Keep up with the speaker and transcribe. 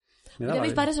Yo a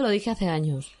mis padres se lo dije hace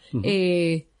años. Uh-huh.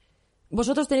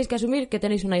 Vosotros tenéis que asumir que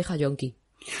tenéis una hija yonki.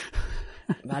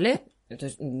 ¿Vale?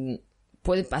 Entonces,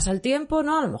 pasa el tiempo,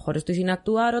 ¿no? A lo mejor estoy sin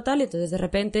actuar o tal, y entonces de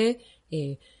repente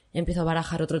empiezo a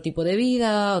barajar otro tipo de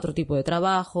vida, otro tipo de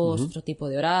trabajos, otro tipo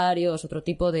de horarios, otro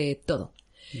tipo de todo.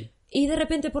 Y de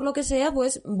repente, por lo que sea,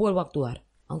 pues vuelvo a actuar.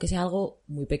 Aunque sea algo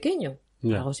muy pequeño,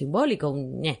 algo simbólico,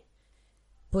 un ñe.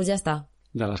 Pues ya está.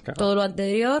 Ya las cago. Todo lo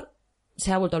anterior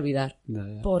se ha vuelto a olvidar. Ya.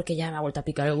 Porque ya me ha vuelto a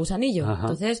picar el gusanillo. Ajá.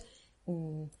 Entonces,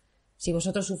 si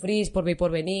vosotros sufrís por mi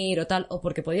porvenir o tal, o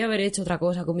porque podía haber hecho otra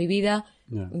cosa con mi vida,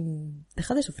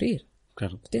 dejad de sufrir.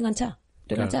 Claro. Estoy enganchada.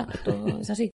 Esto es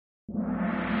así.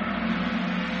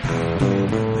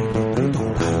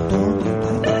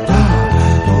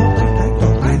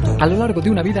 A lo largo de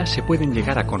una vida se pueden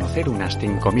llegar a conocer unas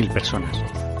 5.000 personas.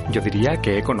 Yo diría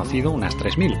que he conocido unas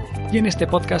 3.000 y en este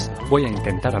podcast voy a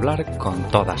intentar hablar con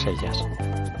todas ellas.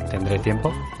 ¿Tendré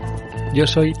tiempo? Yo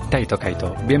soy Taito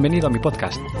Kaito. Bienvenido a mi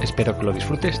podcast. Espero que lo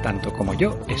disfrutes tanto como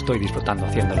yo estoy disfrutando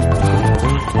haciéndolo.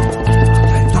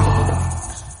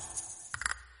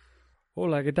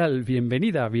 Hola, ¿qué tal?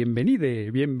 Bienvenida,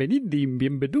 bienvenide, bienvenidim,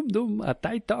 bienvenidum a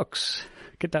Tai Talks.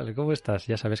 ¿Qué tal? ¿Cómo estás?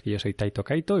 Ya sabes que yo soy Taito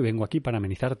Kaito y vengo aquí para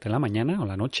amenizarte la mañana o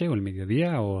la noche o el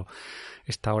mediodía o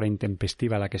esta hora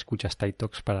intempestiva a la que escuchas Tai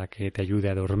Talks para que te ayude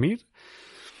a dormir.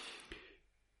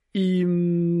 Y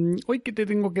hoy, ¿qué te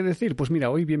tengo que decir? Pues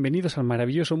mira, hoy bienvenidos al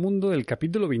maravilloso mundo del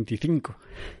capítulo 25.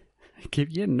 Qué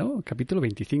bien, ¿no? Capítulo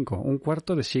 25, un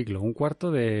cuarto de siglo, un cuarto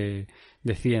de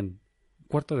 100. Un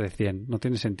cuarto de 100. No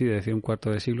tiene sentido decir un cuarto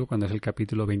de siglo cuando es el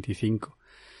capítulo 25.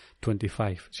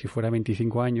 25. Si fuera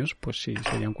 25 años, pues sí,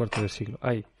 sería un cuarto de siglo.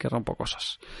 Ay, que rompo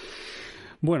cosas.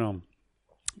 Bueno,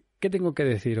 ¿qué tengo que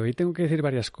decir hoy? Tengo que decir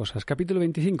varias cosas. Capítulo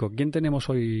 25. ¿Quién tenemos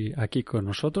hoy aquí con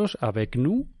nosotros? A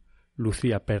Becnú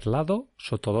Lucía Perlado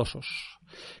Sotodosos,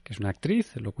 que es una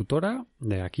actriz, locutora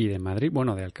de aquí de Madrid,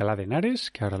 bueno, de Alcalá de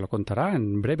Henares, que ahora lo contará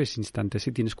en breves instantes.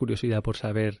 Si tienes curiosidad por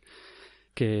saber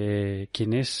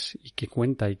quién es y qué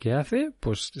cuenta y qué hace,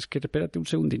 pues es que espérate un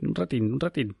segundín, un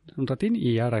ratín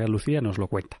y ahora Lucía nos lo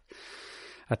cuenta.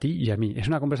 A ti y a mí. Es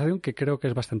una conversación que creo que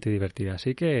es bastante divertida,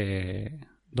 así que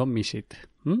don't miss it.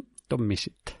 Don't miss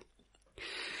it.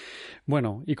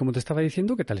 Bueno, y como te estaba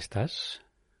diciendo, ¿qué tal estás?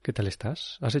 ¿Qué tal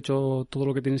estás? ¿Has hecho todo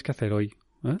lo que tienes que hacer hoy?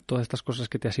 Todas estas cosas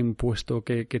que te has impuesto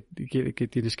que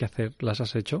tienes que hacer, ¿las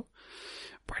has hecho?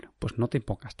 Bueno, pues no te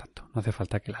impongas tanto. No hace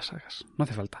falta que las hagas. No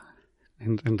hace falta.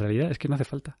 En realidad es que no hace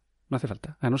falta. No hace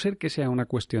falta. A no ser que sea una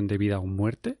cuestión de vida o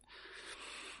muerte,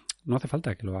 no hace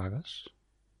falta que lo hagas.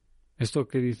 Esto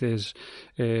que dices,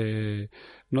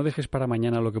 no dejes para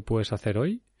mañana lo que puedes hacer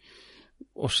hoy,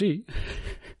 o sí,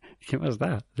 ¿qué más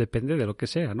da? Depende de lo que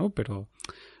sea, ¿no? Pero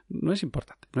no es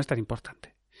importante, no es tan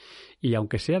importante. Y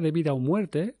aunque sea de vida o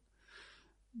muerte,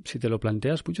 si te lo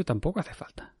planteas mucho, tampoco hace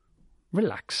falta.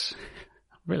 Relax.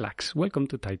 Welcome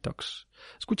to Tai Talks.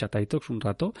 Escucha Tai Talks un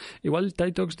rato. Igual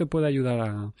Tai Talks te puede ayudar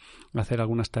a hacer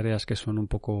algunas tareas que son un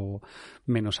poco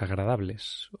menos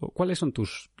agradables. ¿Cuáles son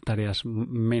tus tareas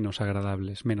menos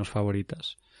agradables, menos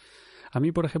favoritas? A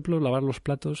mí, por ejemplo, lavar los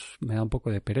platos me da un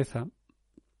poco de pereza.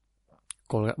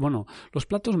 Bueno, los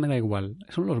platos me da igual.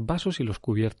 Son los vasos y los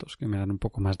cubiertos que me dan un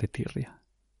poco más de tirria.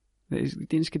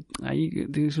 Tienes que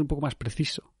ser un poco más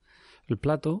preciso. El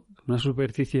plato, una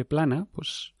superficie plana,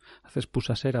 pues haces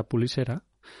pulisera,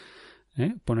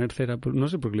 poner cera, no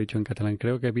sé por qué lo he dicho en catalán,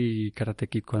 creo que vi Karate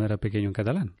Kid cuando era pequeño en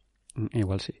catalán,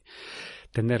 igual sí.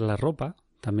 Tender la ropa,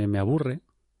 también me aburre,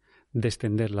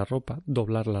 destender la ropa,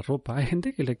 doblar la ropa, hay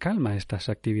gente que le calma estas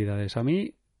actividades, a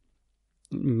mí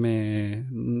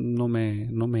no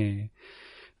me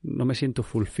siento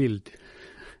fulfilled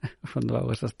cuando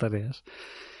hago estas tareas,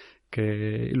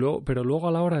 pero luego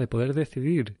a la hora de poder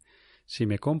decidir si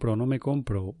me compro o no me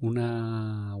compro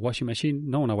una washing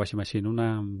machine, ¿cómo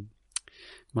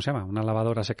se llama? Una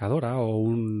lavadora secadora o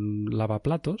un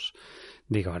lavaplatos,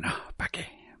 digo, no, ¿para qué?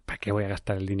 ¿Para qué voy a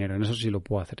gastar el dinero? En eso sí lo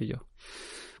puedo hacer yo.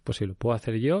 Pues sí, lo puedo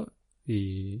hacer yo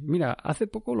y mira, hace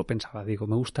poco lo pensaba, digo,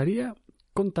 me gustaría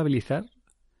contabilizar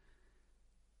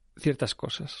ciertas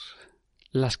cosas.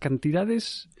 Las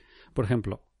cantidades, por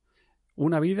ejemplo,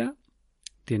 una vida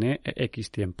tiene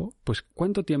X tiempo, pues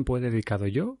 ¿cuánto tiempo he dedicado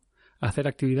yo a hacer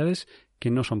actividades que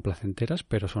no son placenteras,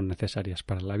 pero son necesarias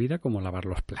para la vida, como lavar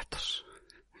los platos?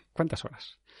 ¿Cuántas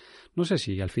horas? No sé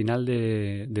si al final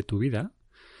de tu vida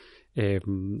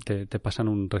te pasan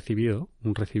un recibo,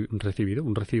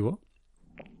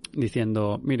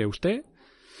 diciendo, mire, usted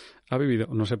ha vivido,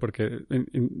 no sé por qué,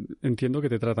 entiendo que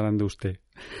te tratarán de usted,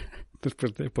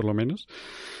 después de, por lo menos.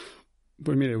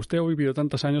 Pues mire, usted ha vivido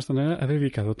tantos años, ha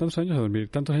dedicado tantos años a dormir,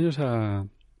 tantos años a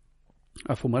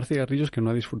a fumar cigarrillos que no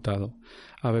ha disfrutado,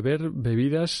 a beber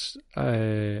bebidas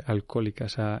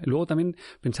alcohólicas. Luego también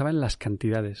pensaba en las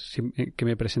cantidades que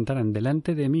me presentaran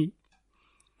delante de mí.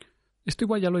 Esto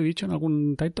igual ya lo he dicho en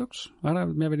algún TED Talks, ahora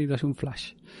me ha venido así un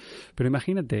flash. Pero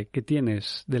imagínate que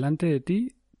tienes delante de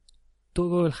ti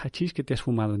todo el hachís que te has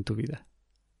fumado en tu vida.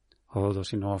 O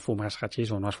si no fumas hachís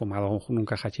o no has fumado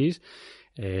nunca hachís,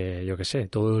 yo qué sé,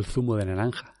 todo el zumo de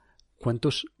naranja.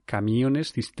 ¿Cuántos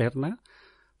camiones cisterna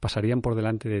pasarían por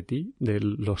delante de ti de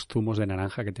los zumos de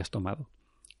naranja que te has tomado?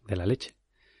 De la leche,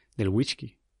 del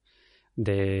whisky,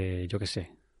 de yo qué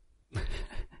sé.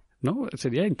 ¿No?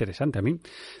 Sería interesante. A mí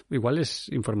igual es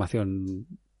información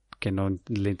que no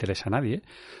le interesa a nadie,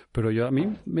 pero a mí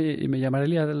me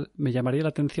llamaría la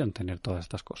atención tener todas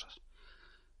estas cosas,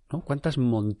 ¿no? ¿Cuántas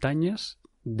montañas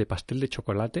de pastel de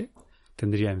chocolate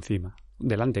tendría encima?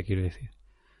 Delante, quiero decir.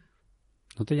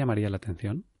 ¿No te llamaría la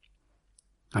atención?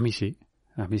 A mí sí.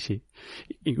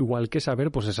 Igual que saber,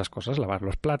 pues esas cosas, lavar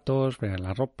los platos, fregar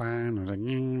la ropa, no sé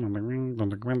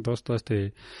qué, todo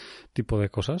este tipo de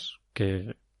cosas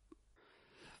que...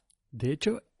 De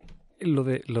hecho,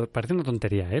 parece una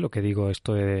tontería, lo que digo,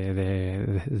 esto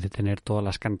de tener todas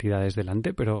las cantidades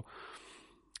delante, pero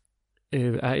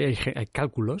hay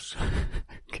cálculos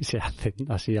que se hacen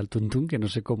así al tuntún, que no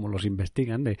sé cómo los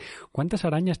investigan, de cuántas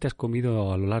arañas te has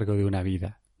comido a lo largo de una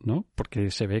vida, ¿no? Porque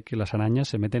se ve que las arañas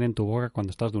se meten en tu boca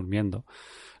cuando estás durmiendo.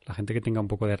 La gente que tenga un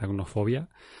poco de aracnofobia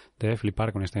debe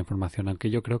flipar con esta información, aunque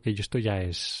yo creo que esto ya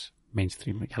es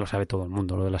mainstream, ya lo sabe todo el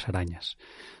mundo, lo de las arañas.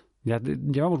 Ya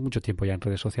llevamos mucho tiempo ya en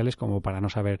redes sociales como para no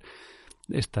saber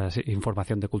esta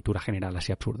información de cultura general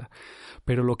así absurda.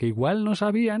 Pero lo que igual no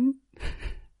sabían,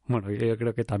 bueno, yo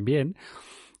creo que también,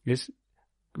 es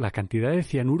la cantidad de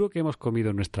cianuro que hemos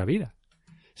comido en nuestra vida.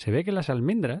 Se ve que las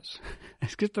almendras,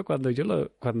 es que esto cuando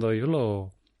yo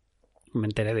me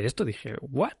enteré de esto dije,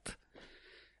 ¿what?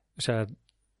 O sea,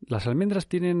 las almendras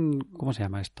tienen, ¿cómo se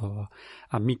llama esto?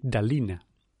 Amigdalina.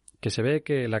 Que se ve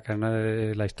que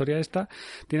la historia esta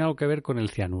tiene algo que ver con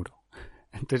el cianuro.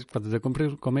 Entonces, cuando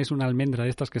comes una almendra de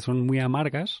estas que son muy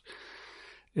amargas,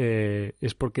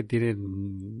 es porque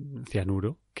tienen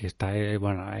cianuro, que está,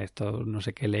 esto no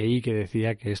sé qué leí que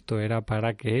decía que esto era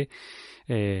para que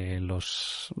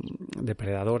los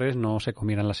depredadores no se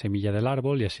comieran la semilla del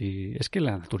árbol y así. Es que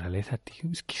la naturaleza, tío,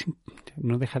 es que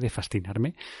no deja de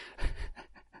fascinarme.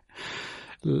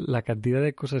 La cantidad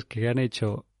de cosas que han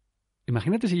hecho.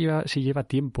 Imagínate si lleva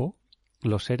tiempo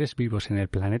los seres vivos en el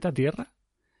planeta Tierra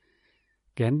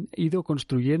que han ido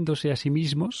construyéndose a sí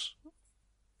mismos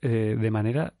de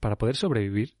manera para poder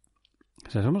sobrevivir. O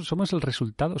sea, somos el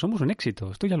resultado, somos un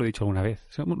éxito. Esto ya lo he dicho alguna vez.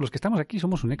 Los que estamos aquí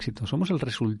somos un éxito. Somos el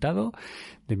resultado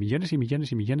de millones y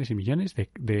millones y millones y millones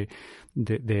de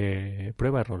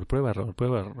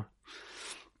prueba-error.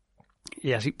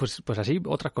 Y así, pues así,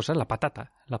 otra cosa, la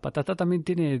patata. La patata también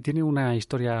tiene una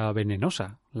historia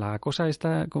venenosa. La cosa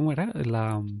esta, ¿cómo era?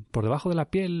 Por debajo de la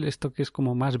piel, esto que es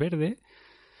como más verde.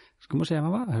 ¿Cómo se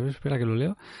llamaba? A ver, espera que lo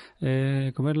leo.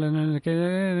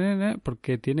 Comerla,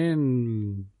 porque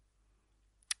tienen...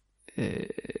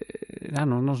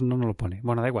 no lo pone.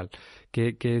 Bueno, da igual.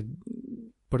 Que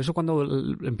por eso cuando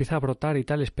empieza a brotar y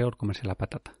tal es peor comerse la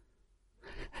patata.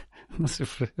 No sé,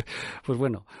 pues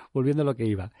bueno, volviendo a lo que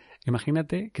iba.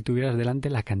 Imagínate que tuvieras delante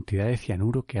la cantidad de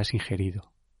cianuro que has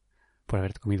ingerido por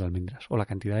haber comido almendras. O la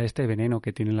cantidad de este veneno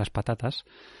que tienen las patatas,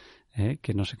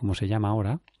 que no sé cómo se llama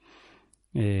ahora.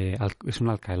 Es un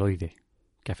alcaloide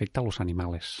que afecta a los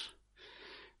animales,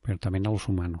 pero también a los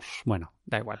humanos. Bueno,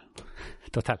 da igual.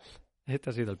 Total,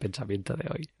 este ha sido el pensamiento de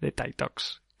hoy, de TED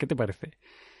Talks. ¿Qué te parece?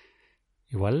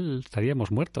 Igual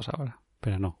estaríamos muertos ahora,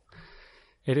 pero no.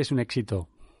 Eres un éxito.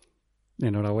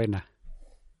 Enhorabuena.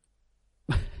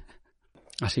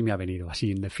 Así me ha venido, así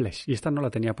en the flesh. Y esta no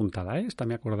la tenía apuntada, ¿eh? Esta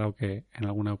me he acordado que en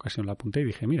alguna ocasión la apunté y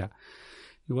dije, mira,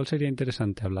 igual sería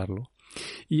interesante hablarlo.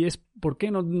 Y es, ¿por qué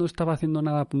no estaba haciendo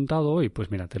nada apuntado hoy? Pues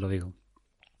mira, te lo digo.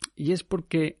 Y es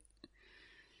porque,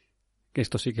 que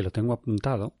esto sí que lo tengo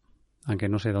apuntado, aunque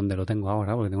no sé dónde lo tengo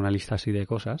ahora, porque tengo una lista así de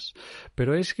cosas,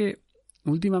 pero es que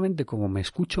últimamente como me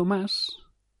escucho más,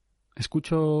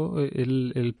 escucho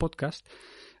el podcast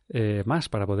más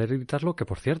para poder editarlo, que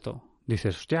por cierto,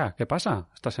 dices, hostia, ¿qué pasa?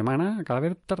 Esta semana cada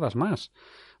vez tardas más.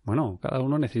 Bueno, cada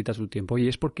uno necesita su tiempo y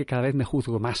es porque cada vez me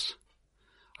juzgo más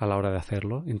a la hora de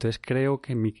hacerlo. Entonces creo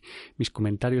que mis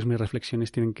comentarios, mis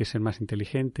reflexiones tienen que ser más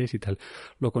inteligentes y tal.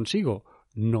 ¿Lo consigo?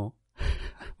 No.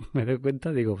 Me doy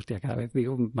cuenta, digo, hostia, cada vez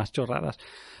digo más chorradas.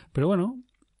 Pero bueno,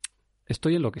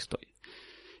 estoy en lo que estoy.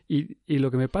 Y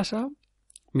lo que me pasa,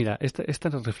 mira, esta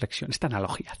reflexión, esta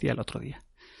analogía hacía el otro día.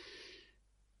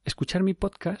 Escuchar mi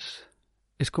podcast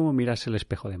es como mirarse el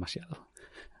espejo demasiado.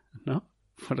 ¿no?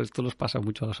 Por esto los pasa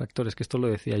mucho a los actores, que esto lo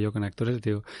decía yo con actores,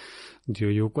 digo,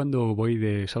 yo cuando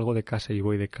salgo de casa y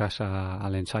voy de casa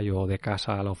al ensayo o de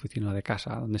casa a la oficina, de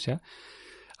casa, donde sea,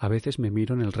 a veces me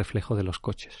miro en el reflejo de los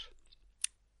coches,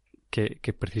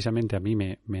 que precisamente a mí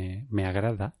me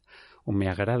agrada, o me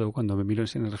agrado cuando me miro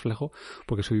en el reflejo,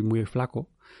 porque soy muy flaco,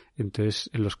 entonces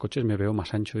en los coches me veo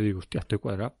más ancho y digo, hostia, estoy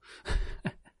cuadrado.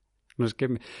 No es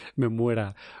que me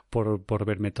muera por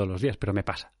verme todos los días, pero me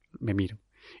pasa, me miro.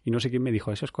 Y no sé quién me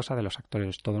dijo, eso es cosa de los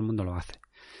actores, todo el mundo lo hace.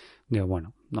 Digo,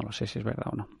 bueno, no lo sé si es verdad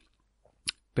o no,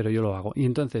 pero yo lo hago. Y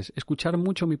entonces, escuchar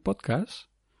mucho mi podcast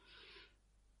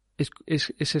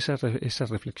es esa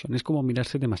reflexión, es como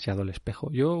mirarse demasiado al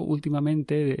espejo. Yo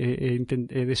últimamente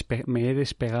me he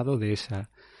despegado de esa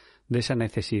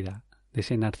necesidad, de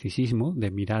ese narcisismo, de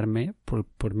mirarme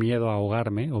por miedo a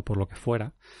ahogarme o por lo que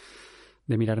fuera,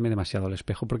 de mirarme demasiado al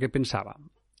espejo, porque pensaba,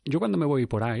 yo cuando me voy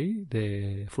por ahí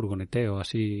de furgoneteo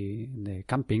así, de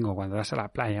camping, o cuando vas a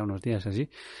la playa unos días así,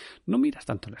 no miras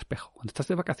tanto al espejo. Cuando estás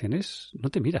de vacaciones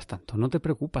no te miras tanto, no te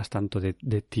preocupas tanto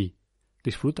de ti.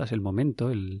 Disfrutas el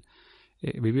momento,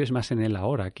 vives más en él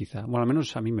ahora, quizá. Bueno, al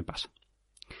menos a mí me pasa.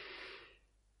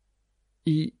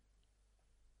 Y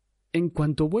en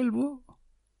cuanto vuelvo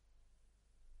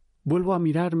a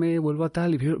mirarme, vuelvo a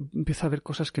tal, y empiezo a ver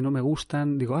cosas que no me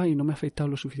gustan. Digo, ay, no me he afeitado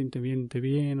lo suficientemente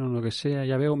bien, o lo que sea.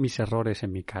 Ya veo mis errores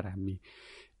en mi cara,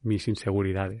 mis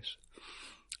inseguridades.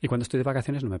 Y cuando estoy de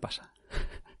vacaciones no me pasa.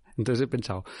 Entonces he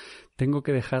pensado, tengo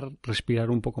que dejar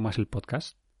respirar un poco más el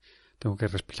podcast. Tengo que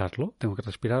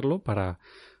respirarlo para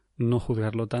no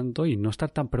juzgarlo tanto y no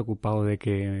estar tan preocupado de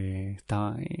que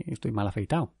estoy mal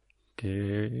afeitado.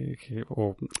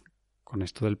 O con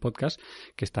esto del podcast,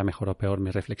 que está mejor o peor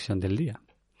mi reflexión del día.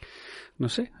 No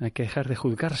sé, hay que dejar de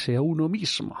juzgarse a uno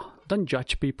mismo. Don't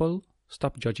judge people,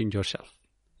 stop judging yourself.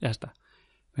 Ya está.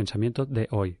 Pensamiento de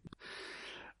hoy.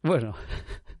 Bueno,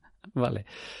 vale,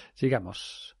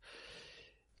 sigamos.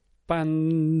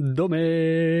 Pandome,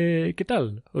 ¿qué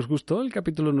tal? ¿Os gustó el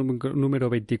capítulo número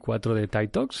 24 de TIE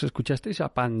Talks? ¿Escuchasteis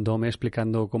a Pandome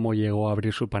explicando cómo llegó a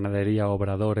abrir su panadería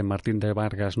Obrador en Martín de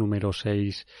Vargas número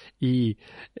 6 y,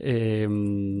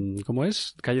 ¿cómo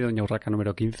es? Calle Doña Urraca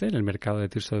número 15, en el mercado de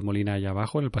Tirso de Molina allá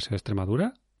abajo, en el Paseo de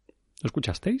Extremadura? ¿Lo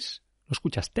escuchasteis? ¿Lo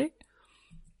escuchaste?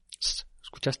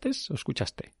 ¿Escuchaste? ¿O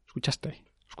escuchaste?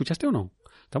 ¿Escuchaste o no?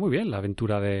 Está muy bien la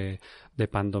aventura de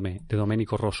Pandome, de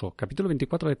Domenico Rosso. Capítulo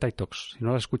 24 de TIE Talks. Si no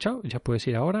lo has escuchado, ya puedes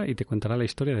ir ahora y te contará la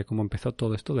historia de cómo empezó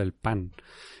todo esto del pan.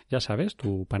 Ya sabes,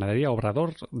 tu panadería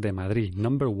Obrador de Madrid.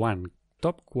 Number 1.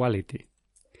 Top quality.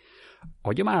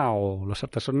 Oye, Mao, los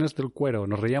artesanos del cuero.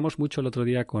 Nos reíamos mucho el otro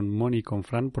día con Moni y con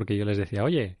Fran porque yo les decía,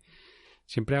 oye,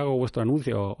 siempre hago vuestro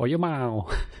anuncio. Oye, Mao.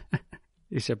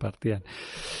 Y se partían.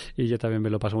 Y yo también me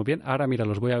lo paso muy bien. Ahora, mira,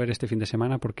 los voy a ver este fin de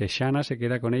semana porque Shana se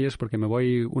queda con ellos porque me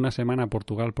voy una semana a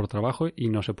Portugal por trabajo y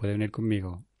no se puede venir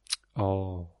conmigo.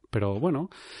 Pero bueno,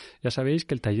 ya sabéis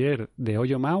que el taller de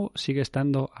Oyo Mao sigue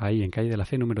estando ahí, en Calle de la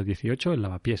Fe número 18, en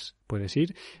Lavapiés. Puedes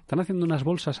ir. Están haciendo unas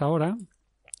bolsas ahora,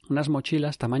 unas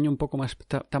mochilas, tamaño un poco más...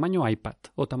 tamaño iPad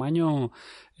o tamaño...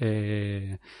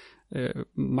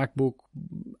 MacBook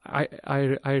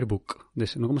Airbook,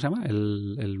 ¿no? ¿Cómo se llama?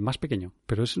 El más pequeño,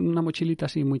 pero es una mochilita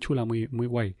así muy chula, muy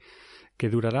guay, que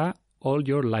durará all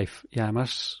your life y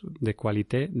además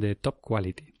de top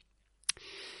quality.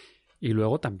 Y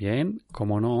luego también,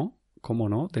 como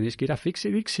no, tenéis que ir a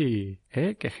Fixie Dixie,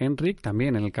 que Henrik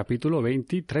también en el capítulo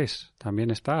 23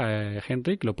 también está,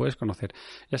 Henrik, lo puedes conocer.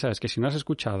 Ya sabes que si no has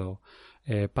escuchado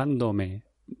Pandome,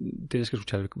 tienes que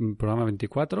escuchar el programa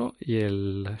 24 y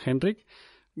el Henrik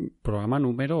programa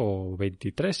número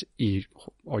 23 y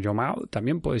Oyomao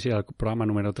también puedes ir al programa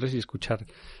número 3 y escuchar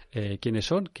quiénes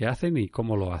son, qué hacen y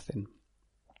cómo lo hacen.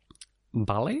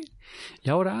 ¿Vale? Y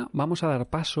ahora vamos a dar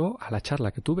paso a la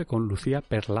charla que tuve con Lucía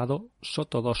Perlado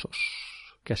Sotodosos,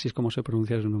 que así es como se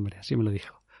pronuncia su nombre, así me lo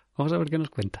dijo. Vamos a ver qué nos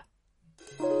cuenta.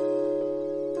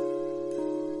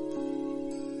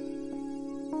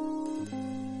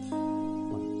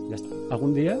 Ya está.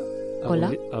 ¿Algún día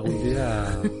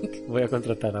voy a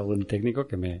contratar a algún técnico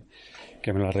que me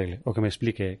lo arregle o que me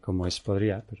explique cómo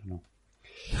podría, pero no.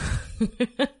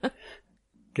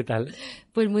 ¿Qué tal?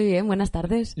 Pues muy bien, buenas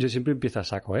tardes. Yo siempre empiezo a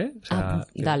saco, ¿eh? O sea,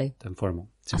 dale. Te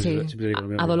informo. Siempre digo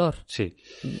a dolor. Sí.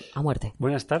 A muerte.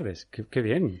 Buenas tardes. Qué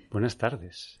bien. Buenas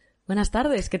tardes. Buenas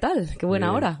tardes, ¿qué tal? Qué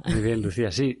buena hora. Muy bien,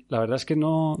 Lucía. Sí, la verdad es que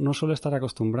no suelo estar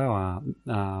acostumbrado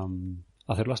a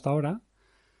hacerlo hasta ahora.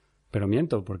 Pero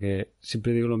miento, porque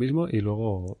siempre digo lo mismo y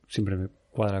luego siempre me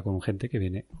cuadra con gente que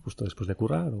viene justo después de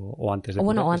currar o antes de currar.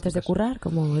 Bueno, o antes de currar,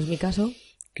 como es mi caso.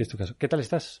 ¿Qué es tu caso? ¿Qué tal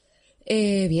estás?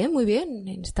 Bien, muy bien,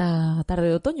 en esta tarde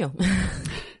de otoño.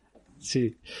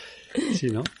 Sí. Sí,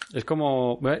 ¿no? Es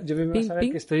como... Yo me vas a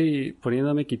ver que estoy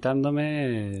poniéndome,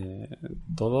 quitándome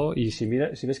todo y si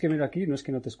ves que miro aquí, no es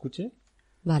que no te escuche,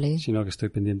 Vale. sino que estoy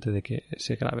pendiente de que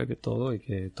se grabe todo y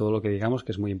que todo lo que digamos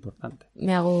que es muy importante.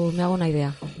 Me hago una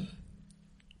idea.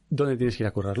 ¿Dónde tienes que ir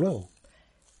a currar luego?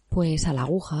 Pues a la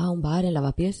aguja, a un bar en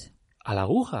Lavapiés. ¿A la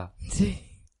aguja? Sí.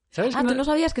 ¿Sabes ¿tú no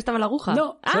sabías que estaba en la aguja?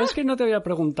 No, ¿sabes que no te había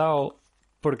preguntado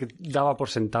porque daba por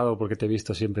sentado porque te he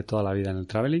visto siempre toda la vida en el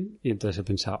traveling y entonces he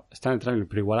pensado, está en el traveling,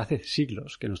 pero igual hace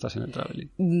siglos que no estás en el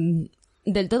traveling.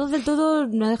 Del todo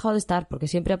no he dejado de estar porque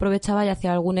siempre aprovechaba y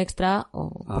hacía algún extra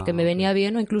o porque me venía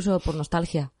bien o incluso por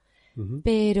nostalgia. Uh-huh.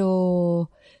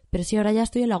 Pero sí, ahora ya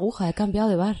estoy en la aguja, he cambiado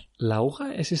de bar. ¿La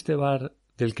aguja es este bar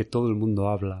del que todo el mundo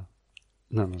habla?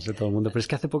 No sé todo el mundo, pero es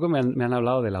que hace poco me han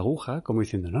hablado de la aguja como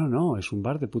diciendo, no, es un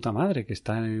bar de puta madre que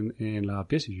está en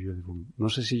Lavapiés y yo digo, no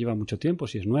sé si lleva mucho tiempo,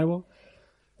 si es nuevo.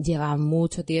 Lleva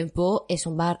mucho tiempo, es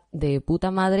un bar de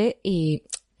puta madre y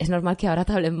es normal que ahora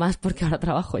te hablen más porque ahora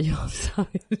trabajo yo,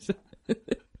 ¿sabes?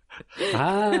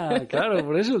 Ah, claro,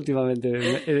 por eso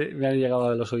últimamente me han llegado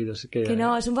a los oídos. Que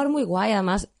no, es un bar muy guay,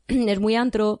 además es muy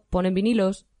antro, ponen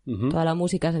vinilos, toda la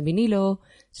música es en vinilo,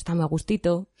 está muy a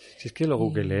gustito. Si es que lo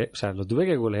googleé, o sea, lo tuve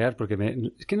que googlear porque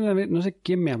es que no sé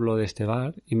quién me habló de este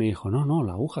bar y me dijo, no,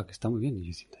 la aguja, que está muy bien. Y yo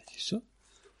diciendo, ¿y eso?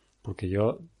 Porque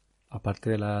yo,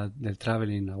 aparte del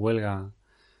traveling, la huelga...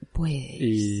 Pues...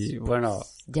 Y bueno...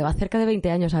 Lleva cerca de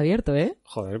 20 años abierto, ¿eh?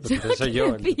 Joder, pues entonces soy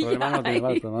yo. El problema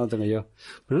no tengo yo.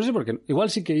 Pero no sé por qué. Igual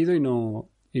sí que he ido y no...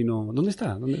 ¿Dónde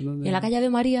está? ¿Dónde? En la calle de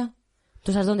María.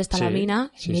 ¿Tú sabes dónde está la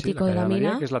mina? Sí, mítico la de la María,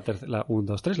 mina. que es la 1,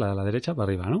 2, 3, la de la derecha para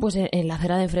arriba, ¿no? Pues en la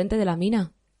acera de enfrente de la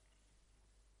mina.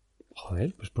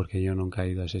 Joder, pues porque yo nunca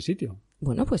he ido a ese sitio.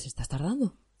 Bueno, pues estás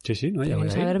tardando. Sí, no, ya voy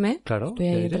a ir. A verme. Claro. Estoy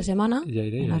ahí entre semana,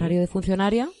 en horario de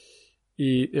funcionaria.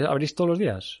 ¿Y abrís todos los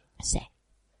días? Sí.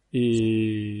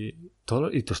 Y tú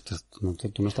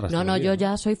no estarás. No, yo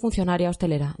ya soy funcionaria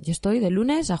hostelera. Yo estoy de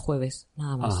lunes a jueves,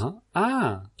 nada más. Ajá.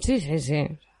 Ah. Sí.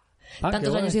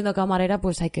 Tantos años siendo camarera,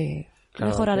 pues hay que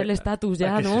mejorar el estatus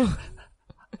ya, ¿no?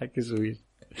 Hay que subir.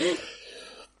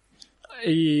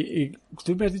 ¿Y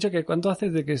tú me has dicho que cuánto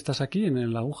haces de que estás aquí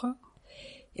en la aguja?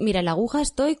 Mira, en la aguja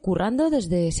estoy currando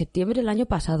desde septiembre del año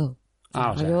pasado.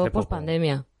 O sea, yo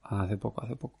post-pandemia. Hace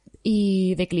poco.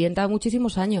 Y de clienta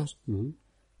muchísimos años. Uh-huh.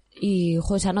 Y,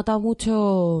 joder, se ha notado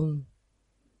mucho...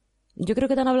 Yo creo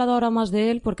que te han hablado ahora más de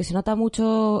él porque se nota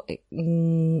mucho,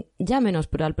 ya menos,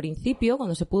 pero al principio,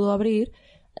 cuando se pudo abrir,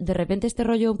 de repente este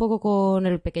rollo un poco con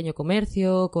el pequeño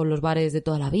comercio, con los bares de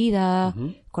toda la vida,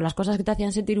 uh-huh. con las cosas que te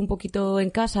hacían sentir un poquito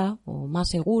en casa, o más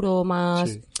seguro, un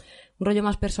rollo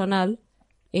más personal,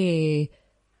 pues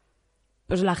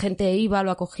la gente iba,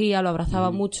 lo acogía, lo abrazaba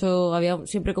uh-huh. mucho, había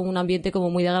siempre como un ambiente como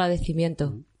muy de agradecimiento.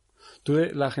 Uh-huh. ¿Tú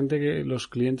los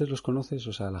clientes los conoces?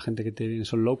 O sea, la gente que te viene,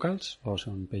 ¿son locals o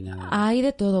son peña? Hay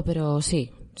de todo, pero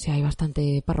sí hay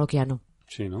bastante parroquiano.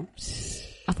 Sí, ¿no?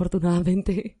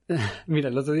 Afortunadamente. Mira,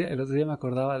 el otro día me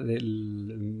acordaba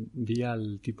vi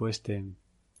al tipo este,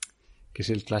 que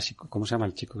es el clásico, ¿cómo se llama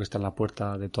el chico que está en la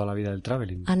puerta de toda la vida del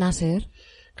traveling? A Nasser.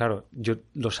 Claro, yo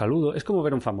lo saludo, es como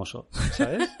ver a un famoso,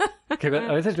 ¿sabes? Que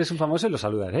a veces ves un famoso y lo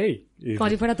saludas, ¡hey! Y como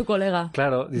si fuera tu colega.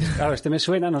 Claro, dices, este me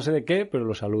suena, no sé de qué, pero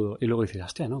lo saludo. Y luego dices,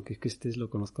 hostia, no, que es que este lo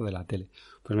conozco de la tele.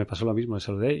 Pues me pasó lo mismo, le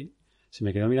saludé y se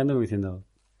me quedó mirando y diciendo...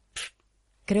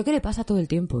 Creo que le pasa todo el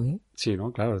tiempo, ¿eh? Sí,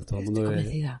 ¿no? Claro, todo el mundo...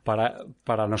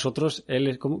 Para nosotros, él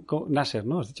es como Nasser,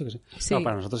 ¿no? Has dicho que sí. Sí. No,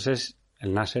 para nosotros es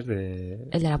el Nasser de...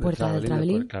 El de la puerta del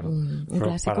traveling. Claro. Un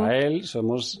clásico. Para él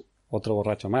somos otro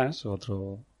borracho más,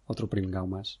 otro pringao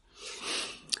más.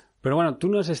 Pero bueno, tú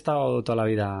no has estado toda la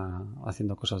vida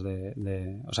haciendo cosas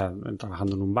o sea,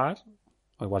 trabajando en un bar,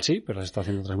 o igual sí, pero has estado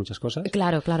haciendo otras muchas cosas.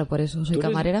 Claro, por eso soy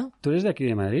camarera. ¿Tú eres de aquí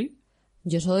de Madrid?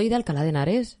 Yo soy de Alcalá de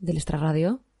Henares, del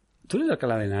Extrarradio. ¿Tú eres de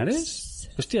Alcalá de Henares?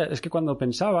 Hostia, es que cuando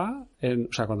pensaba en,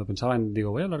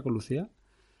 digo, voy a hablar con Lucía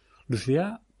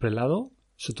Prelado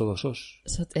Sotodosos.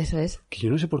 Eso es. Que yo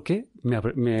no sé por qué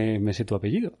me sé tu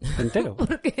apellido entero.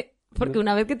 ¿Por qué? Porque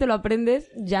una vez que te lo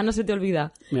aprendes, ya no se te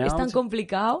olvida. Es tan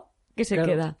complicado que se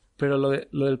queda. Pero lo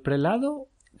del prelado...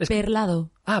 Perlado.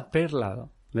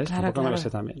 Perlado. ¿Ves? Claro, Tampoco me lo sé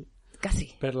también. Casi.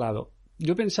 Perlado.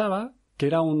 Yo pensaba que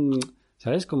era un...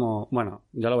 ¿Sabes? Como... Bueno,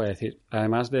 ya lo voy a decir.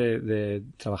 Además de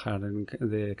trabajar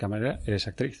de camarera, eres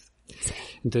actriz. Sí.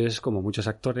 Entonces, como muchos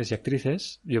actores y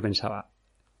actrices, yo pensaba...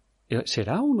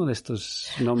 ¿Será uno de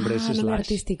estos nombres slash? Nombre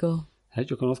artístico. ¿Sabes?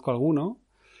 Yo conozco alguno...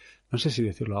 No sé si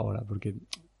decirlo ahora, porque...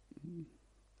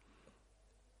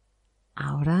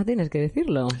 Ahora tienes que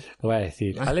decirlo. Lo voy a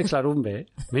decir. Alex Larumbe,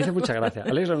 me hizo mucha gracia.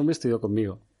 Alex Larumbe estudió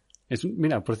conmigo.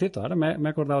 Mira, por cierto, ahora me he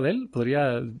acordado de él.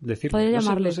 Podría decirlo. Podría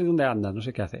llamarle. No sé dónde anda, no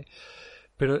sé qué hace.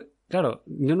 Pero Claro,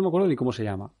 yo no me acuerdo ni cómo se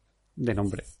llama, de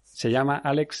nombre. Se llama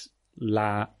Alex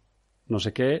la no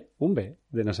sé qué Umbe,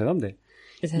 de no sé dónde.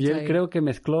 Exacto. Y él creo que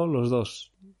mezcló los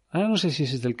dos. Ahora no sé si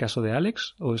es el caso de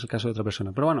Alex o es el caso de otra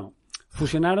persona. Pero bueno,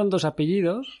 fusionaron dos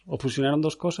apellidos o fusionaron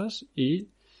dos cosas y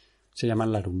se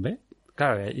llaman Larumbe.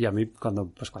 Claro, y a mí cuando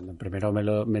primero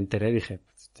me enteré dije,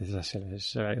 se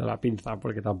me ha ido la pinza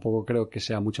porque tampoco creo que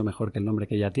sea mucho mejor que el nombre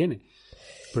que ella tiene.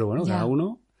 Pero bueno, Ya. cada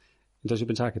uno... Entonces yo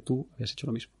pensaba que tú habías hecho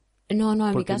lo mismo. No, en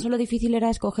mi Porque- caso lo difícil era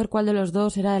escoger cuál de los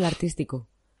dos era el artístico.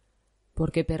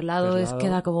 Porque Perlado,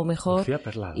 queda como mejor Lucía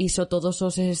Perlado. y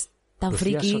Sotodosos es tan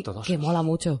Lucía friki Sotodosos. que mola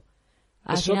mucho.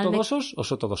 Al ¿Es final Sotodosos o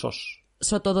Sotodosos?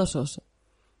 Sotodosos.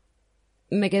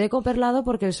 Me quedé con Perlado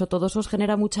porque el Sotodosos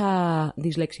genera mucha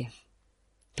dislexia.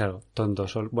 Claro,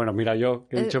 tontos. Bueno, mira, yo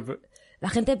que he dicho... La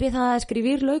gente empieza a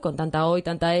escribirlo y con tanta O y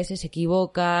tanta S se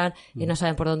equivocan y no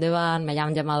saben por dónde van. Me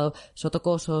han llamado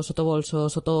Sotocoso, Sotobolso,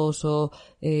 Sotooso,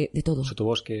 de todo.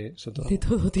 Sotobosque, Soto... De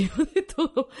todo, tío, de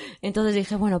todo. Entonces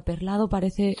dije, bueno, Perlado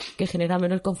parece que genera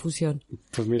menos confusión.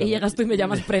 Pues mira, Y llegas tú y me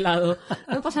llamas Prelado.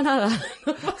 No pasa nada,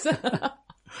 no pasa nada.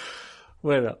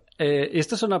 Bueno,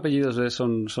 ¿estos son apellidos,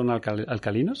 son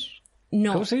alcalinos?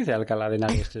 No, ¿Cómo se dice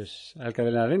alcaladenses?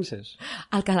 ¿Alcaladenses?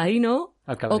 alcalaíno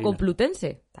Alcalaíno. o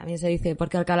complutense. También se dice,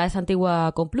 porque Alcalá es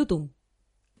antigua Complutum.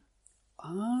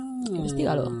 Ah.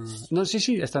 Investígalo. No,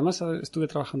 sí. Además estuve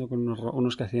trabajando con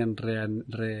unos que hacían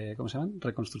 ¿cómo se llaman?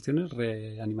 Reconstrucciones,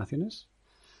 reanimaciones.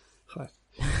 Joder.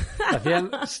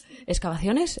 Hacían...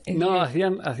 ¿Excavaciones? No,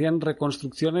 hacían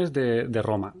reconstrucciones de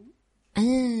Roma.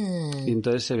 Ah. Y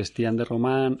entonces se visten de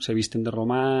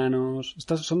romanos.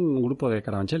 Estos son un grupo de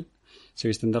Carabanchel. Se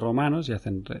visten de romanos y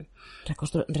hacen...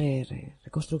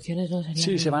 Reconstrucciones no serían...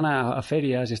 Sí, se van a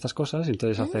ferias y estas cosas. Y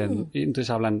entonces y entonces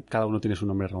hablan... Cada uno tiene su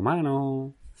nombre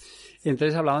romano. Y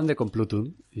entonces hablaban de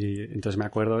Complutum. Y entonces me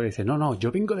acuerdo y dice, no,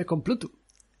 yo vengo de Complutum.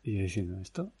 Y yo diciendo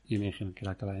esto. Y me dijeron que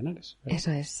era Alcalá de Henares.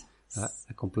 Eso es. La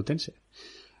complutense.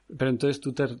 Pero entonces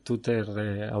tú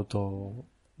te auto...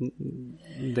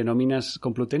 ¿Denominas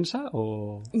complutensa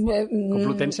o...?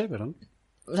 Complutense, perdón.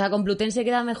 O sea, Complutense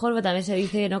queda mejor, pero también se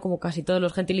dice, ¿no? Como casi todos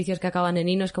los gentilicios que acaban en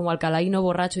ino, es como alcalaíno,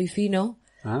 borracho y fino.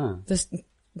 Ah, Entonces,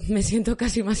 me siento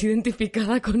casi más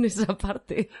identificada con esa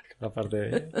parte. la parte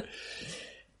de...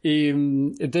 Y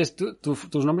entonces,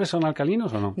 ¿tus nombres son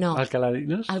alcalinos o no? No.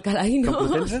 ¿Alcaladinos? Alcalaínos.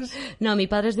 ¿Complutenses? No, mi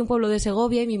padre es de un pueblo de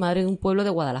Segovia y mi madre de un pueblo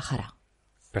de Guadalajara.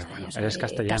 Pero bueno, Yo soy eres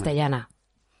castellana.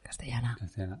 Castellana.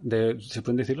 ¿Se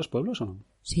pueden decir los pueblos o no?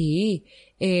 Sí,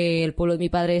 el pueblo de mi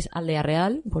padre es Aldea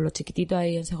Real, un pueblo chiquitito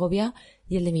ahí en Segovia,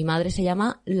 y el de mi madre se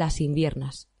llama Las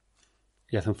Inviernas.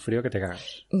 Y hace un frío que te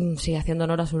cagas. Sí, haciendo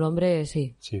honor a su nombre,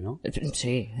 sí. Sí, ¿no?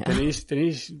 Sí.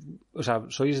 ¿Tenéis, o sea,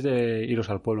 sois de iros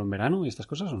al pueblo en verano y estas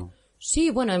cosas o no? Sí,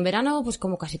 bueno, en verano, pues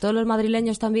como casi todos los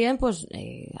madrileños también, pues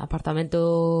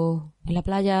apartamento en la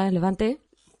playa, en Levante.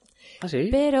 ¿Ah, sí?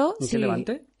 Pero, ¿En sí, qué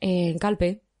Levante? en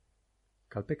Calpe.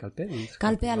 Calpe. ¿Dónde es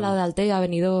Calpe al lado de Altea,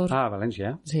 Benidorm. Ah,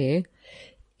 Valencia. Sí.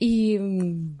 Y...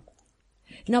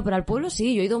 no, pero al pueblo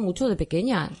sí, yo he ido mucho de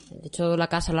pequeña. De hecho, la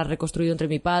casa la he reconstruido entre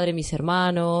mi padre, mis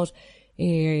hermanos.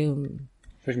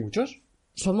 ¿Sois muchos?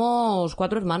 Somos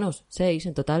 4 hermanos, 6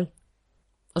 en total.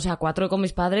 O sea, 4 con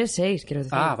mis padres, 6, quiero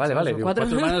decir. Ah, vale. Somos Digo, 4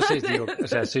 hermanos, 6, digo. O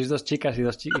sea, sois 2 chicas y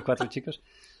 4 chicos.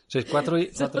 Sois 4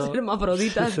 y... Somos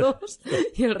hermafroditas 2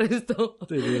 y el resto...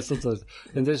 Sí, estos dos.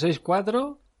 Entonces sois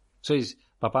 4, sois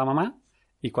papá, mamá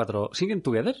y 4. ¿Siguen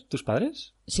together tus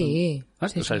padres? Sí. Ah,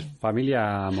 sí, o sea, sí. es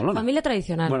familia molona. Familia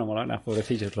tradicional. Bueno, molona,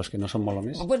 pobrecillos los que no son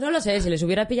molones. Pues no lo sé, si les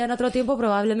hubiera pillado en otro tiempo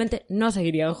probablemente no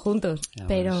seguirían juntos. Ya, bueno,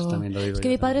 pero eso también lo digo es que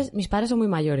yo mis padres son muy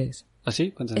mayores. ¿Ah,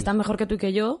 sí? ¿Cuántos años? Están mejor que tú y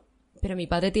que yo, pero mi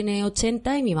padre tiene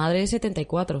 80 y mi madre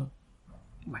 74.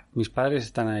 Bueno, mis padres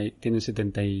están ahí, tienen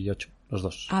 78, los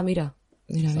dos. Ah, mira.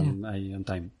 Están ahí on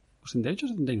time. ¿68 o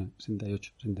 79?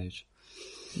 68.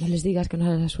 No les digas que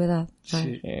no es su edad.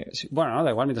 Sí, sí. Bueno, no, da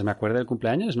igual, mientras me acuerde del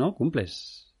cumpleaños, ¿no?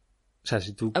 Cumples. O sea,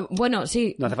 si tú... Bueno,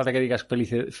 sí. No hace falta que digas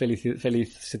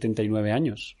feliz 79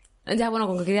 años. Ya, bueno,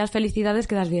 con que digas felicidades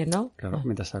quedas bien, ¿no? Claro,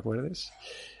 mientras te acuerdes.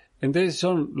 Entonces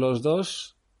son los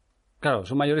dos... Claro,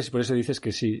 son mayores y por eso dices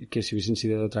que sí, que si hubiesen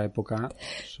sido de otra época...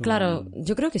 Claro,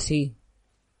 yo creo que sí.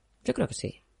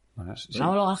 Bueno, sí.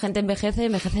 No, luego la gente envejece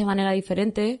de manera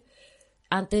diferente.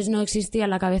 Antes no existía en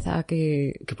la cabeza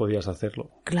que... Que podías hacerlo.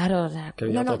 Claro, o sea, Que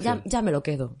había no, otra opción. ya me lo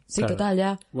quedo. Sí, Claro. total,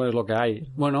 ya. Bueno, es lo que hay.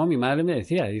 Bueno, mi madre me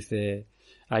decía, dice...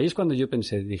 Ahí es cuando yo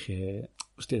pensé, dije...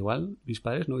 Hostia, igual mis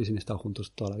padres no hubiesen estado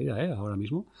juntos toda la vida, ahora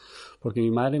mismo. Porque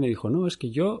mi madre me dijo, no, es que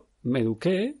yo me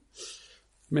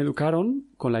educaron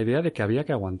con la idea de que había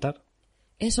que aguantar.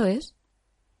 Eso es.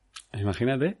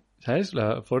 Imagínate, ¿sabes?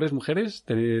 Las pobres mujeres,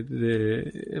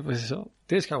 pues eso,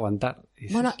 tienes que aguantar. Y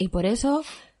dices, Bueno, y por eso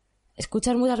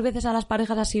escuchas muchas veces a las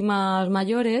parejas así más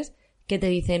mayores que te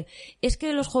dicen, es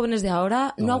que los jóvenes de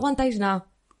ahora no aguantáis nada.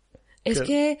 Es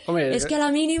que a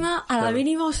la mínima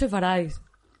os separáis.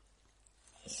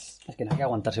 Es que no hay que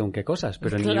aguantar según qué cosas,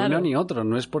 pero ni uno ni otro.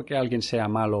 No es porque alguien sea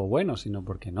malo o bueno, sino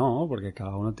porque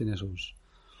cada uno tiene sus...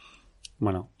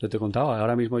 Bueno, yo te he contado,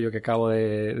 ahora mismo yo que acabo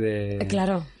de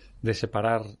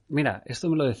separar... Mira, esto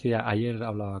me lo decía, ayer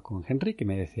hablaba con Henry, que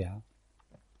me decía...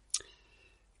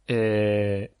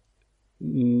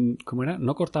 ¿cómo era?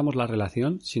 No cortamos la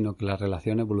relación, sino que la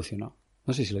relación evolucionó.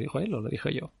 No sé si lo dijo él o lo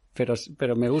dije yo.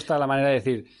 Pero me gusta la manera de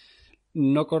decir...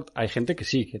 Hay gente que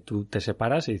sí, que tú te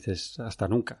separas y dices hasta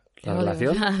nunca. La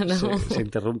relación se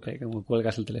interrumpe, como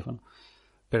cuelgas el teléfono.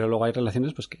 Pero luego hay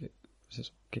relaciones pues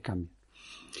que cambian.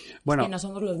 Bueno, es que no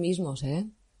somos los mismos, ¿eh?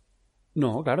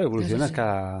 No, claro, evolucionas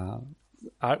cada...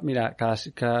 Mira,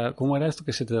 ¿cómo era esto?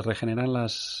 Que se te regeneran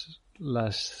las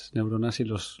neuronas y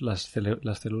las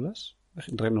células.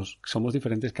 Somos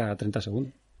diferentes cada 30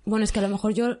 segundos. Bueno, es que a lo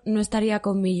mejor yo no estaría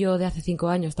con mi yo de hace 5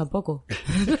 años tampoco.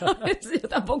 Yo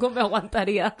tampoco me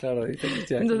aguantaría. Claro,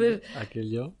 entonces, aquel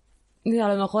yo.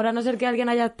 A lo mejor, a no ser que alguien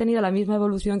haya tenido la misma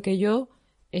evolución que yo,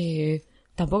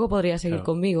 tampoco podría seguir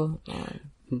conmigo.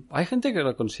 Hay gente que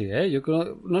lo consigue, ¿eh? Yo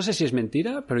no sé si es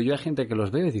mentira, pero yo hay gente que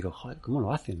los veo y digo, joder, ¿cómo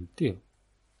lo hacen, tío?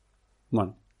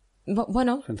 Bueno,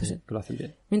 gente pues, que lo hacen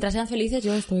bien. Mientras sean felices,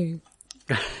 yo estoy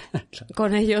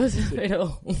con ellos,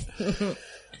 pero...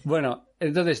 Bueno,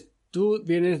 entonces, tú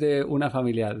vienes de una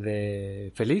familia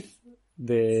de feliz,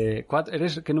 de...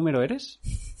 ¿Qué número eres?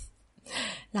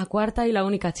 La cuarta y la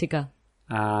única chica.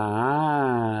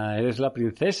 Ah, eres la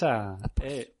princesa.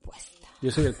 Yo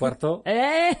soy el cuarto,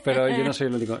 pero yo no soy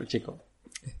el único chico.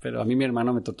 Pero a mí mi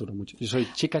hermano me tortura mucho. Yo soy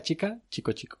chica,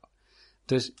 chico, chico.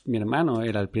 Entonces, mi hermano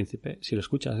era el príncipe. Si lo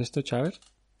escuchas esto, Chávez,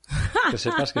 que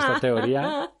sepas que esta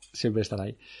teoría siempre estará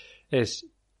ahí.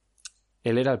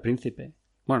 Él era el príncipe.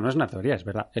 Bueno, no es una teoría, es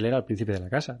verdad. Él era el príncipe de la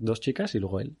casa. 2 chicas y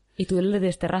luego él. Y tú le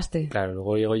desterraste. Claro,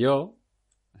 luego llego yo,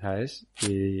 ¿sabes?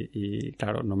 Y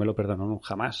claro, no me lo perdonó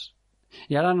jamás.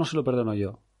 Y ahora no se lo perdono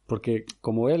yo. Porque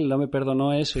como él no me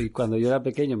perdonó eso y cuando yo era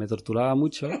pequeño me torturaba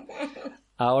mucho,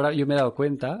 ahora yo me he dado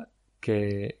cuenta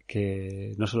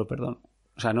que no se lo perdono.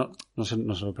 O sea, no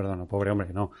se lo perdono, pobre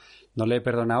hombre, no. No le he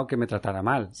perdonado que me tratara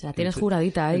mal. O sea, tienes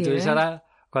juradita ahí, entonces ahora...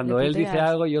 Cuando él dice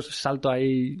algo, yo salto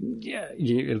ahí.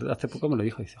 Y él hace poco me lo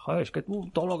dijo. Dice, joder, es que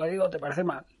tú todo lo que digo te parece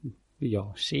mal. Y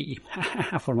yo, sí,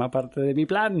 forma parte de mi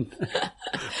plan.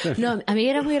 No, a mí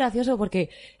era muy gracioso porque...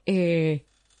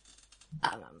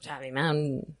 o sea, a mí me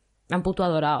han puto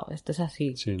adorado. Esto es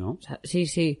así. Sí, ¿no? O sea,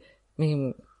 sí.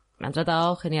 Me han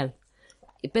tratado genial.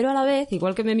 Pero a la vez,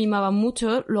 igual que me mimaban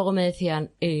mucho, luego me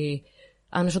decían,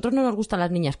 a nosotros no nos gustan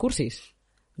las niñas cursis.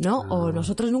 ¿No? O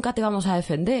nosotros nunca te vamos a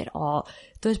defender.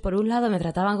 Entonces, por un lado me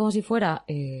trataban como si fuera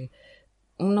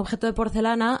un objeto de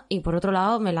porcelana y por otro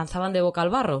lado me lanzaban de boca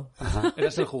al barro. Ajá.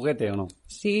 ¿Eras el juguete o no?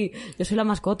 Sí, yo soy la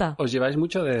mascota. ¿Os lleváis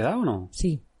mucho de edad o no?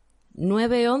 Sí.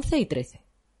 9, 11 y 13.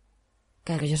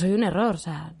 Claro, que yo soy un error, o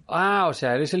sea... O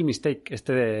sea, eres el mistake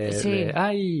Sí.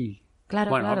 ¡Ay! Claro,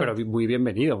 bueno, claro. Pero muy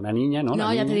bienvenido, una niña, ¿no?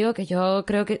 No, ya te digo que yo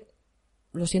creo que...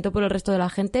 Lo siento por el resto de la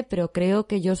gente, pero creo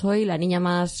que yo soy la niña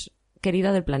más...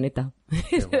 querida del planeta.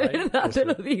 Qué guay, de verdad, te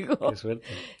lo digo. Qué suerte.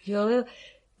 Yo,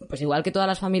 pues igual que todas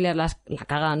las familias la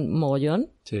cagan mogollón,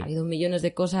 sí. Ha habido millones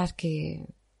de cosas que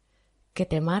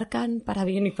te marcan para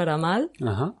bien y para mal.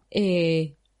 Ajá.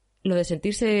 Lo de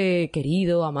sentirse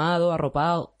querido, amado,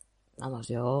 arropado. Vamos,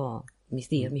 yo, mis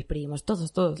tíos, mis primos,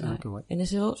 todos. Qué guay. En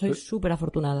eso soy súper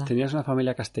afortunada. Tenías una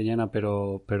familia castellana,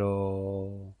 pero...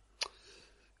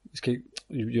 Es que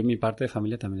yo mi parte de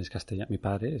familia también es castellana. Mi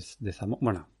padre es de Zamora.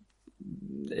 Bueno,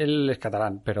 él es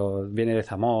catalán, pero viene de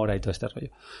Zamora y todo este rollo.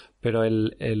 Pero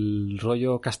el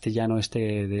rollo castellano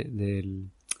de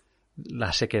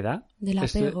la sequedad... Del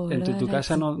apego. ¿En tu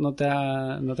casa no te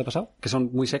ha pasado? ¿Que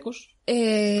son muy secos?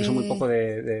 Que son muy poco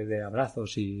de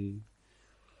abrazos y...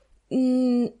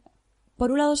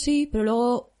 Por un lado sí, pero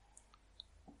luego...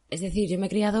 Es decir, yo me he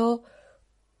criado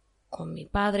con mi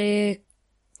padre...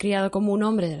 criado como un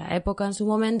hombre de la época en su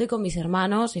momento y con mis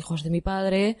hermanos, hijos de mi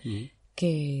padre,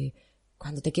 que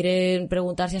cuando te quieren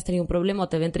preguntar si has tenido un problema o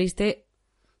te ven triste,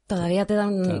 todavía te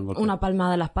dan una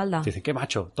palmada en la espalda. Te dicen, ¿qué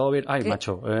macho? ¿Todo bien? Ay,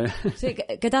 macho. Sí,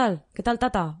 ¿qué tal? ¿Qué tal,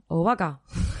 tata? ¿O vaca?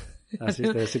 ¿Así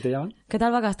te llaman? ¿Qué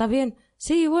tal, vaca? ¿Estás bien?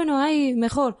 Sí, bueno, ahí,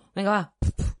 mejor. Venga, va.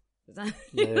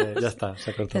 Ya está,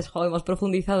 se ha cortado. Joder, hemos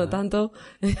profundizado tanto.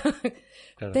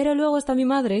 Claro. Pero luego está mi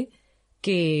madre,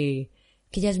 que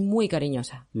ella es muy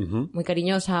cariñosa. Muy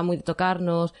cariñosa, muy de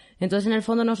tocarnos. Entonces, en el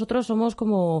fondo, nosotros somos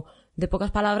como, de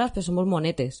pocas palabras, pero somos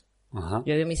monetes. Ajá.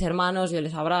 Yo veo a mis hermanos, yo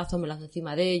les abrazo, me lanzo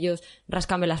encima de ellos,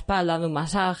 ráscame la espalda, dame un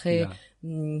masaje.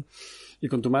 ¿Y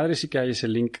con tu madre sí que hay ese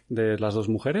link de las dos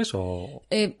mujeres o...?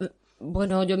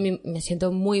 Bueno, yo me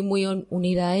siento muy, muy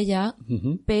unida a ella,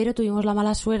 pero tuvimos la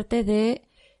mala suerte de...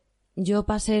 Yo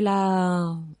pasé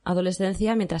la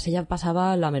adolescencia mientras ella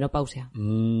pasaba la menopausia.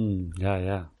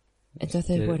 Ya.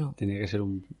 Entonces, bueno... Tenía que ser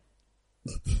un...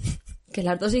 Que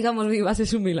las dos sigamos vivas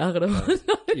es un milagro. Claro.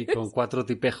 Y con 4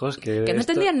 tipejos que... Que no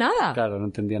entendían nada. Claro, no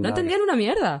entendían nada. No entendían una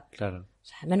mierda. Claro. O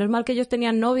sea, menos mal que ellos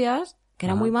tenían novias que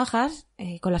eran muy majas,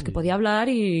 con las que podía hablar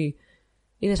y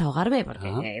desahogarme. Porque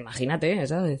imagínate,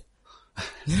 ¿sabes?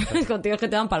 Con tíos que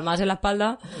te dan palmas en la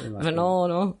espalda. Pues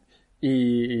no.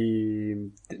 ¿Y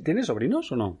tienes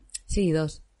sobrinos o no? Sí,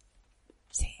 2.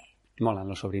 Sí. Molan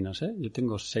los sobrinos, ¿eh? Yo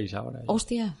tengo 6 ahora.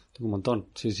 Hostia. Tengo un montón,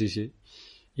 sí.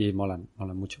 Y molan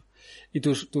mucho. ¿Y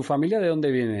tu familia de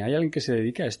dónde viene? ¿Hay alguien que se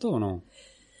dedique a esto o no?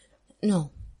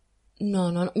 No.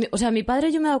 O sea, mi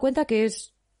padre, yo me he dado cuenta que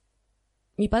es...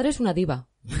 Mi padre es una diva.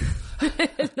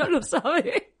 No lo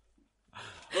sabe.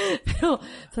 Pero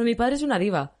mi padre es una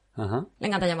diva. Ajá. Le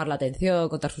encanta llamar la atención,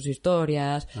 contar sus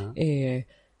historias.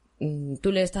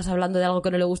 Tú le estás hablando de algo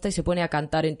que no le gusta y se pone a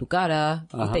cantar en tu cara.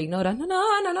 Ajá. Y te ignora. No.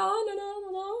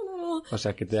 O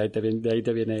sea, que de ahí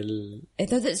te viene el...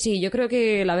 Entonces, sí, yo creo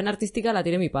que la vena artística la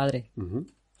tiene mi padre.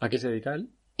 ¿A qué se dedica él?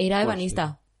 Era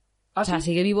ebanista. Sí. O sea,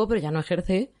 sigue vivo, pero ya no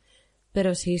ejerce.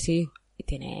 Pero sí. Y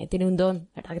tiene un don.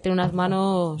 La verdad que tiene unas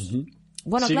manos...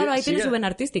 Bueno, claro, ahí tiene su vena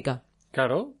artística.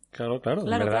 Claro. En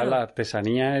verdad la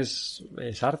artesanía es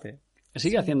arte.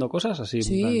 ¿Sigue haciendo cosas así?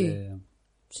 Sí.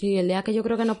 Sí, el día que yo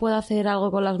creo que no pueda hacer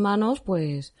algo con las manos,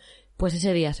 pues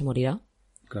ese día se morirá.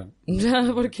 Claro.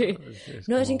 Porque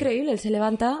es increíble, él se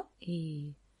levanta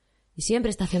y siempre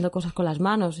está haciendo cosas con las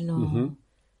manos. No...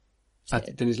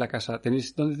 ¿Tenéis la casa?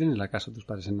 ¿Dónde tenéis la casa tus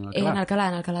padres? ¿En Alcalá?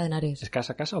 En Alcalá de Henares. ¿Es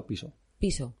casa o piso?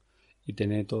 Piso. ¿Y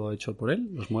tiene todo hecho por él?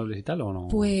 ¿Los muebles y tal o no?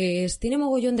 Pues tiene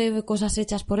mogollón de cosas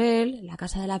hechas por él. En la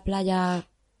casa de la playa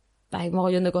hay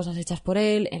mogollón de cosas hechas por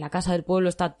él. En la casa del pueblo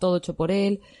está todo hecho por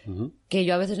él. Que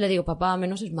yo a veces le digo, papá,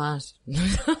 menos es más.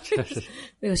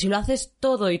 Digo, si lo haces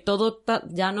todo y todo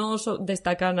ya no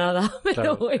destaca nada. Pero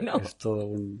claro, bueno. Es todo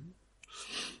un...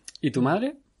 ¿Y tu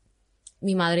madre?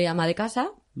 Mi madre ama de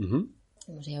casa.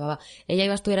 ¿Cómo se llamaba? Ella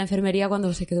iba a estudiar enfermería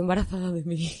cuando se quedó embarazada de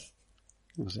mí.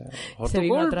 O sea, ¡por tu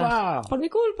culpa! ¡Por mi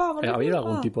culpa! ¿Ha habido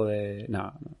algún tipo de...?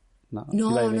 No,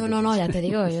 ya te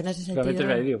digo, yo en ese sentido... Realmente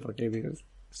me ha ido porque digo,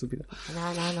 estúpido.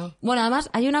 No. Bueno, además,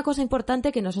 hay una cosa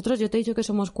importante que nosotros, yo te he dicho que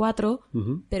somos 4,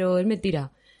 pero es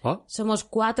mentira. ¿Ah? Somos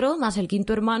 4 más el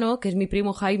quinto hermano, que es mi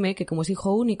primo Jaime, que como es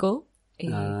hijo único,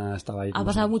 estaba ahí ha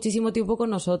pasado muchísimo tiempo con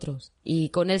nosotros. Y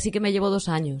con él sí que me llevo 2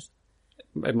 años.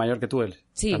 ¿Es mayor que tú él?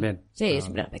 Sí, también. Sí,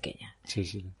 siempre era pequeña.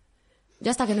 Sí. Ya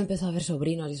hasta que no empezó a ver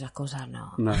sobrinos y esas cosas,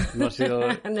 no. No ha sido...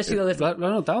 No he sido de... ¿Lo has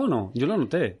notado o no? Yo lo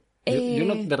noté.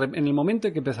 En el momento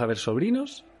en que empecé a ver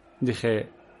sobrinos, dije,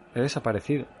 he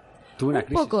desaparecido. Tuve una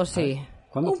crisis. Un poco sí.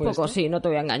 ¿Cuándo fue esto? Sí, no te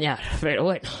voy a engañar, pero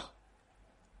bueno.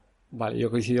 Vale, yo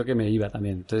coincido que me iba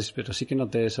también. Entonces, pero sí que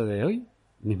noté eso de hoy.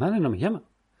 Mi madre no me llama.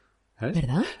 ¿Sabes?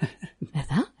 ¿Verdad?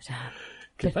 O sea,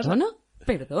 ¿qué ¿perdona?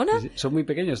 ¿Perdona? ¿Son muy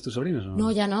pequeños tus sobrinos o no?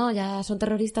 No, ya son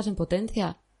terroristas en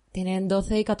potencia. Tienen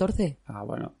 12 y 14. Ah,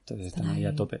 bueno, entonces están ahí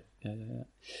a tope. Ya.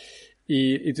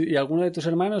 ¿Y alguno de tus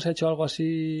hermanos ha hecho algo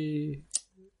así?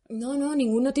 No,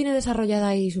 ninguno tiene desarrollada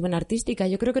ahí su vena artística.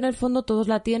 Yo creo que en el fondo todos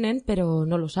la tienen, pero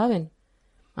no lo saben.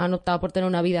 Han optado por tener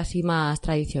una vida así más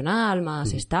tradicional,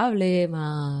 más estable,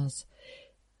 más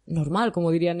normal,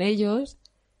 como dirían ellos.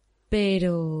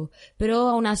 Pero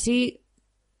aún así,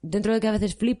 dentro de que a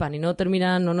veces flipan y no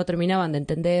terminaban de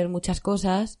entender muchas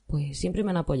cosas, pues siempre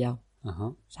me han apoyado. Ajá.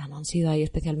 O sea, no han sido ahí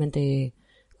especialmente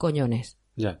coñones.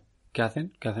 Ya. ¿Qué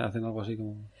hacen? ¿Hacen algo así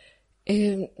como...?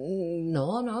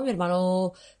 No, mi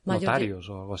hermano mayor... ¿Notarios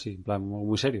o algo así? En plan,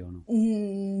 muy serio, ¿no?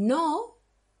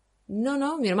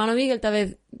 No. Mi hermano Miguel tal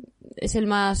vez es el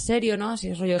más serio, ¿no? Así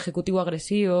es rollo ejecutivo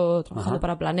agresivo, trabajando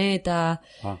para Planeta.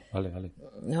 Ah, vale.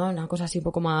 No, una cosa así un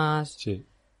poco más... Sí.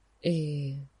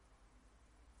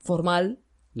 Formal.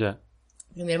 Ya.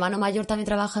 Pero mi hermano mayor también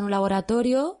trabaja en un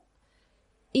laboratorio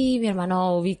y mi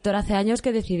hermano Víctor hace años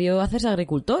que decidió hacerse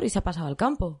agricultor y se ha pasado al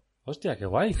campo. Hostia, qué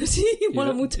guay. Sí,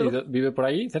 mola mucho. ¿Vive por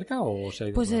ahí cerca o se ha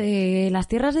ido? Pues en las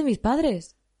tierras de mis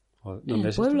padres. ¿Dónde en el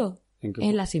es pueblo. Esto?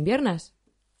 En las Inviernas.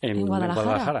 En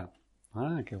Guadalajara.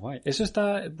 Ah, qué guay. ¿Eso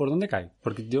está por dónde cae?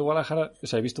 Porque yo Guadalajara, o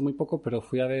sea, he visto muy poco, pero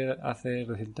fui a ver hace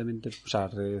recientemente, o sea,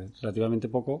 relativamente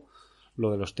poco,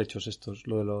 lo de los techos estos,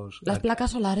 lo de los... ¿Las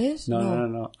placas solares?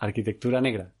 No. Arquitectura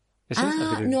negra.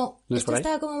 No. Esto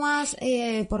está como más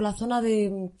por la zona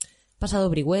de Pasado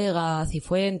Brihuega,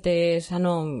 Cifuentes,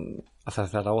 Hacia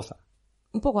Zaragoza.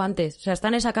 Un poco antes. O sea, está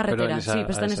en esa carretera. Sí, pero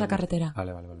está en esa carretera.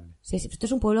 Vale. Sí, esto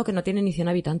es un pueblo que no tiene ni 100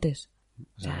 habitantes.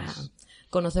 O sea,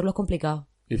 conocerlo es complicado.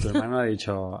 Y tu hermano ha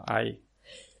dicho, ay.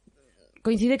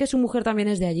 Coincide que su mujer también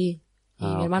es de allí. Y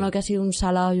mi hermano, que ha sido un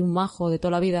salado y un majo de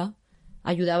toda la vida,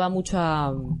 ayudaba mucho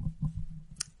a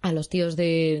los tíos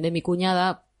de mi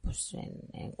cuñada, pues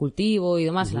en cultivo y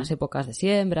demás, en las épocas de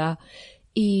siembra.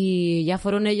 Y ya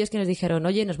fueron ellos quienes dijeron,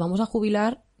 oye, nos vamos a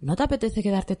jubilar, ¿no te apetece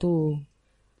quedarte tú?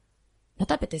 ¿No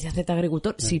te apetece hacerte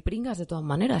agricultor? Si pringas de todas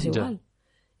maneras, igual. Ya.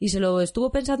 Y se lo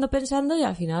estuvo pensando y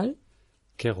al final...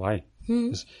 Qué guay.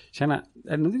 Shana,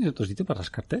 ¿no tienes otro sitio para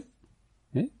rascarte?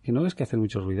 ¿Que no ves que hace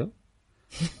mucho ruido?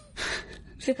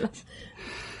 Sí,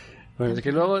 Bueno, es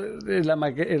que luego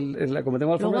como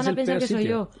tengo alfombra es el peor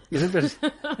sitio.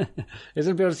 Es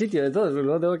el peor sitio de todos,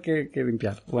 luego tengo que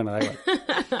limpiar. Bueno, da igual.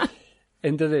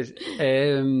 Entonces,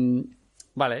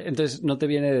 vale, entonces no te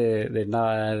viene de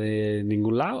nada de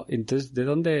ningún lado. Entonces, ¿de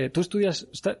dónde? Tú estudias,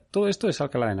 todo esto es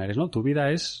Alcalá de Henares, ¿no? Tu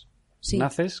vida es,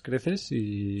 naces, creces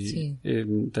y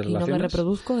te relacionas. Y no me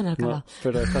reproduzco en Alcalá. No,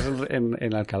 pero estás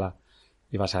en Alcalá.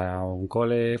 Y vas a un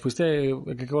cole, ¿fuiste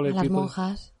a qué cole? A las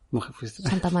monjas. ¿Fuiste?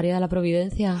 Santa María de la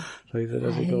Providencia. Lo dices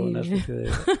así como una especie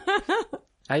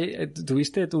de...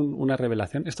 ¿Tuviste una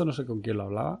revelación? Esto no sé con quién lo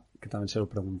hablaba, que también se lo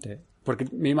pregunté. Porque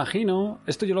me imagino,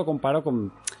 esto yo lo comparo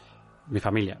con mi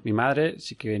familia. Mi madre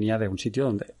sí que venía de un sitio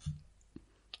donde...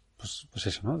 Pues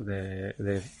eso, ¿no?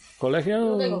 De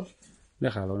colegio...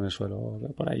 Déjalo en el suelo,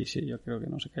 por ahí, sí, yo creo que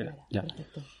no se caerá. Ya.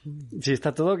 Perfecto. Sí,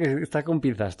 está todo, que está con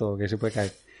pinzas todo, que se puede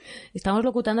caer. Estamos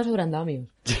locutando sobre andamios.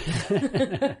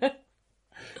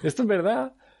 Esto es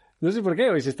verdad. No sé por qué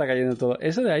hoy se está cayendo todo.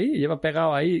 Eso de ahí lleva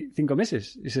pegado ahí 5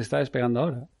 meses y se está despegando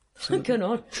ahora. ¡Qué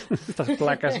honor! Estas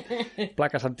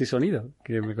placas antisonido,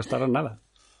 que me costaron nada.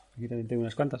 Aquí también tengo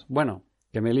unas cuantas. Bueno,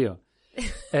 que me lío.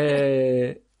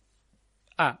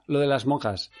 Lo de las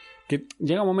monjas. Que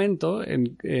llega un momento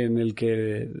en el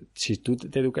que si tú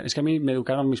te educas... Es que a mí me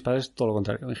educaron mis padres todo lo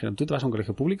contrario. Me dijeron, tú te vas a un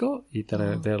colegio público y te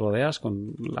rodeas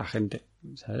con la gente.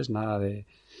 ¿Sabes? Nada de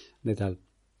tal.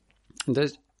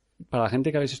 Entonces, para la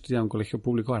gente que habéis estudiado en colegio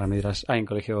público, ahora me dirás, en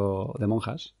colegio de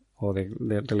monjas o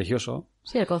de religioso.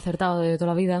 Sí, el concertado de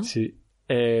toda la vida. Sí.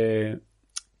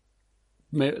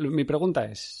 Mi pregunta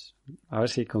es, a ver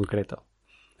si concreto.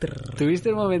 ¿Tuviste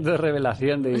un momento de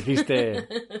revelación de dijiste,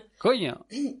 coño,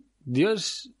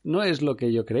 Dios no es lo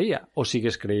que yo creía? ¿O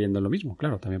sigues creyendo en lo mismo?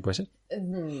 Claro, también puede ser.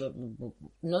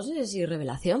 No sé si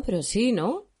revelación, pero sí,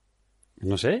 ¿no?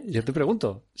 No sé, yo te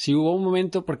pregunto. Si hubo un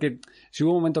momento,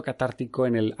 catártico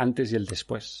en el antes y el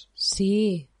después.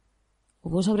 Sí.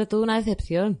 Hubo sobre todo una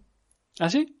decepción. ¿Ah,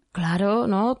 sí? Claro,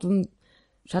 ¿no? Tú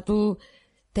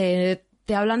te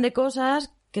hablan de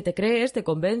cosas que te crees, te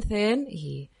convencen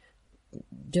y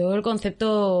yo el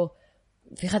concepto...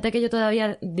 Fíjate que yo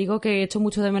todavía digo que he hecho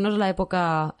mucho de menos la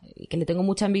época y que le tengo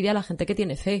mucha envidia a la gente que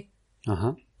tiene fe.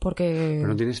 Ajá. Porque... ¿Pero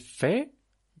no tienes fe?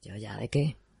 Yo ya, ¿de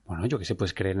qué? Bueno, yo que sé,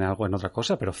 puedes creer en algo, en otra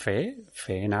cosa, pero fe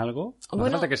en algo. No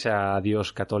hace falta que sea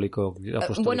Dios católico,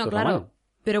 apostólico, bueno, claro. Romano.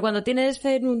 Pero cuando tienes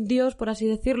fe en un Dios, por así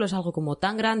decirlo, es algo como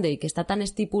tan grande y que está tan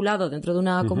estipulado dentro de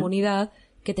una comunidad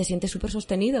que te sientes súper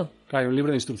sostenido. Claro, hay un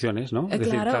libro de instrucciones, ¿no? Es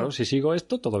decir, claro, si sigo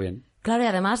esto, todo bien. Claro, y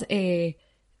además,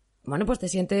 pues te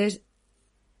sientes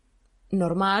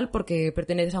normal porque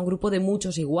perteneces a un grupo de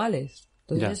muchos iguales.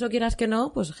 Entonces, eso quieras que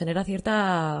no, pues genera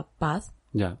cierta paz.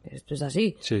 Ya. Esto es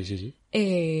así. Sí.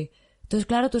 Entonces,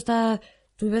 claro, tú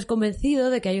vives convencido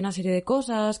de que hay una serie de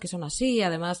cosas que son así.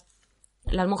 Además,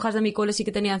 las monjas de mi cole sí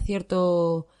que tenían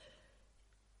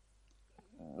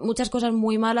muchas cosas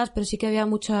muy malas, pero sí que había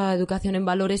mucha educación en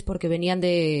valores porque venían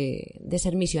de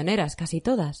ser misioneras, casi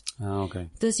todas. Ah, ok.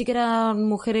 Entonces sí que eran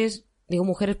mujeres, digo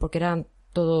mujeres porque eran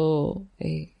todo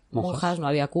monjas, no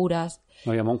había curas.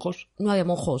 ¿No había monjos? No había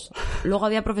monjos. Luego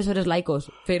había profesores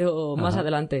laicos, pero más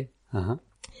adelante. Ajá.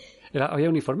 ¿Había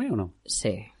uniforme o no?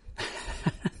 Sí.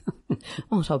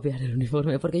 Vamos a obviar el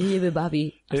uniforme, porque yo llevé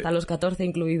babi hasta los 14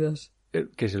 incluidos.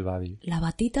 ¿Qué es el babi? La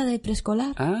batita de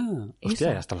preescolar. Ah,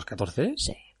 hostia, ¿hasta los 14?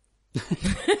 Sí.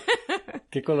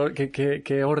 ¿Qué color,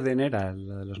 qué orden era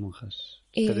la de las monjas?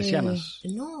 ¿Teresianas?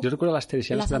 No. Yo recuerdo las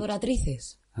teresianas. Las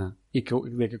adoratrices. Ah, ¿y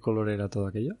de qué color era todo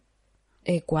aquello?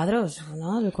 Cuadros,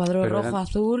 ¿no? El cuadro rojo,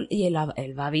 azul y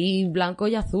el babi blanco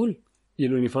y azul. ¿Y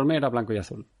el uniforme era blanco y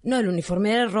azul? No, el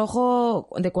uniforme era rojo,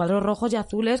 de cuadros rojos y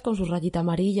azules con su rayita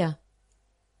amarilla.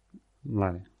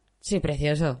 Vale. Sí,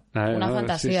 precioso. Una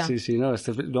fantasía. Sí, no,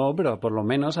 pero por lo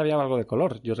menos había algo de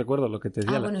color. Yo recuerdo lo que te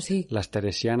decía. Bueno, sí. Las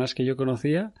teresianas que yo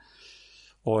conocía,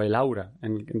 o el aura,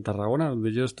 en Tarragona,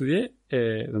 donde yo estudié,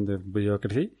 donde yo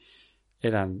crecí,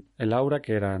 eran el aura,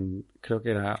 creo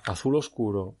que era azul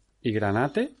oscuro y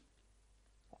granate,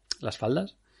 las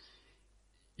faldas.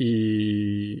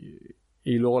 Y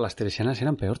luego las teresianas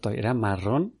eran peor todavía, eran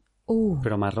marrón,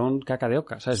 pero marrón caca de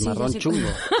oca, ¿sabes? Sí, marrón chungo.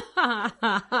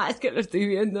 Es que lo estoy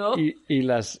viendo. Y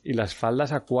las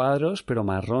faldas a cuadros, pero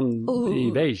marrón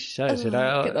y beige, ¿sabes? Qué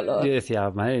dolor. Yo decía,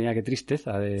 madre mía, qué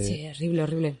tristeza. Sí, horrible,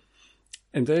 horrible.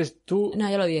 Entonces tú... No,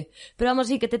 ya lo odié. Pero vamos,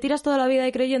 sí, que te tiras toda la vida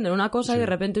ahí creyendo en una cosa y de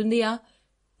repente un día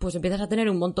pues empiezas a tener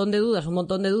un montón de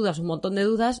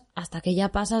dudas, hasta que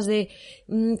ya pasas de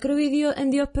creo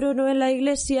en Dios pero no en la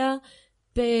iglesia,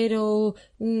 pero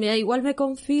igual me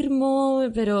confirmo,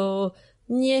 pero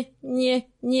ñe. Y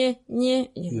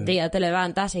un día te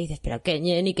levantas y dices, pero qué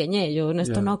ñe ni qué ñe, yo en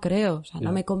esto no creo, o sea,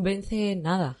 no me convence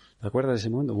nada. ¿Te acuerdas de ese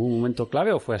momento? ¿Hubo un momento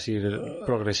clave o fue así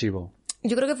progresivo?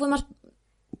 Yo creo que fue más...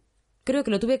 Creo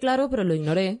que lo tuve claro, pero lo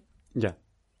ignoré. Ya.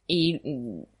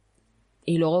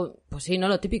 Y luego, pues sí, ¿no?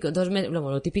 Lo típico,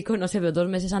 lo típico, no sé, pero 2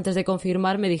 meses antes de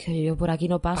confirmar me dije, yo por aquí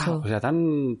no paso. O sea,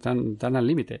 tan al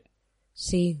límite.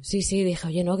 Sí, dije,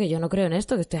 oye, no, que yo no creo en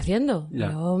esto que estoy haciendo.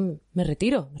 Ya. Yo me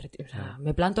retiro, o sea,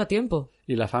 me planto a tiempo.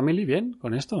 ¿Y la family bien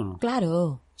con esto o no?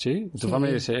 Claro. ¿Sí? ¿Tu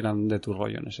family eran de tu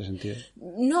rollo en ese sentido?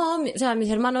 No, o sea, mis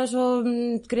hermanos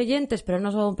son creyentes, pero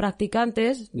no son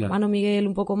practicantes. Mi hermano Miguel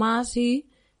un poco más, sí,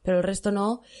 pero el resto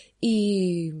no.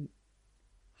 Y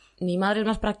mi madre es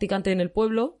más practicante en el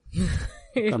pueblo.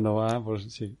 Cuando va,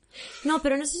 pues sí. No,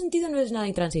 pero en ese sentido no es nada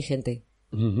intransigente.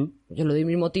 Uh-huh. Yo le doy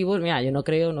mis motivos, mira, yo no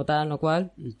creo, no tal, no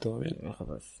cual. Y todo bien.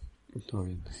 Pues... Todo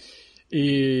bien.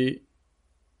 Y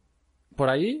por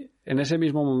ahí, en ese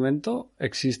mismo momento,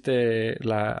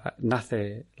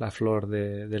 nace la flor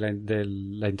de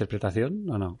la interpretación,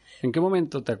 ¿o no? ¿En qué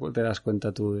momento te das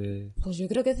cuenta tú de...? Pues yo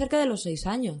creo que cerca de los 6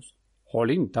 años.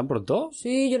 Jolín, ¿tan pronto?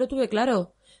 Sí, yo lo tuve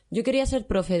claro. Yo quería ser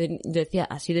profe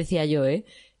así decía yo, ¿eh?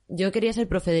 Yo quería ser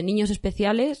profe de niños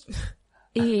especiales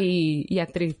y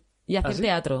actriz. Y hacer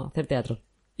teatro.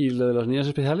 ¿Y lo de los niños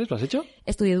especiales lo has hecho?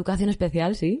 Estudié educación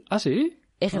especial, sí. ¿Ah, sí?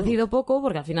 He ejercido poco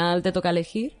porque al final te toca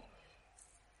elegir.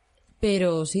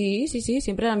 Pero sí,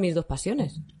 siempre eran mis 2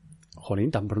 pasiones.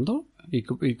 Jolín, ¿tan pronto? ¿Y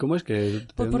cómo es que...?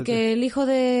 Pues porque el hijo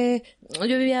de...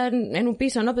 Yo vivía en un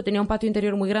piso, ¿no? Pero tenía un patio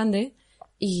interior muy grande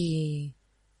y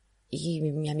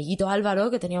mi amiguito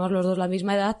Álvaro, que teníamos los 2 la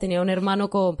misma edad, tenía un hermano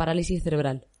con parálisis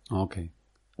cerebral. Ok.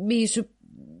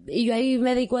 Y yo ahí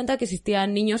me di cuenta que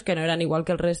existían niños que no eran igual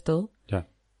que el resto. Ya.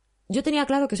 Yo tenía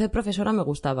claro que ser profesora me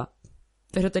gustaba,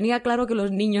 pero tenía claro que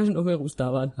los niños no me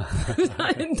gustaban.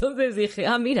 Entonces dije,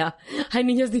 mira, hay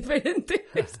niños diferentes.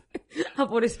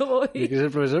 Por eso voy. Tienes que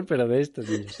ser profesor, pero de estos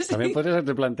niños. Sí. También podrías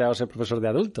haberte planteado ser profesor de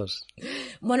adultos.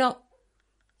 Bueno,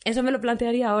 eso me lo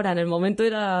plantearía ahora. En el momento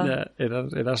era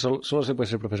solo se puede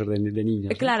ser profesor de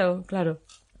niños. Claro.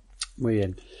 Muy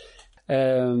bien.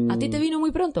 ¿A ti te vino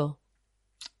muy pronto?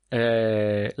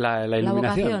 La iluminación. La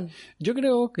vocación. Yo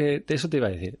creo que eso te iba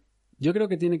a decir. Yo creo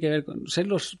que tiene que ver con ser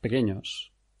los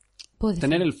pequeños.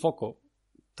 Tener el foco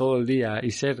todo el día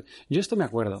y ser... Yo esto me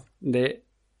acuerdo de...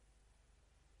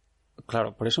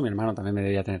 Claro, por eso mi hermano también me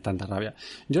debía tener tanta rabia.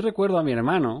 Yo recuerdo a mi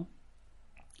hermano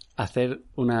hacer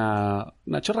una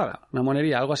chorrada, una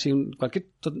monería, algo así,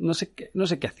 no sé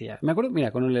qué hacía. Me acuerdo,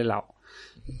 mira, con el helado.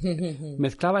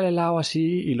 Mezclaba el helado así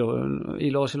y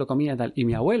luego se lo comía y tal. Y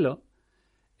mi abuelo...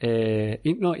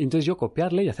 entonces yo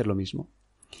copiarle y hacer lo mismo.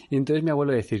 Y entonces mi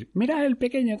abuelo decir, mira el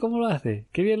pequeño cómo lo hace,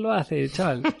 qué bien lo hace,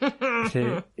 chaval.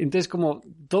 Entonces como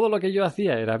todo lo que yo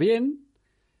hacía era bien,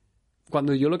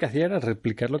 cuando yo lo que hacía era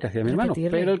replicar lo que hacía mi hermano,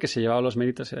 pero el que se llevaba los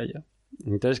méritos era yo.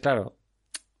 Entonces claro,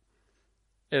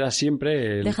 era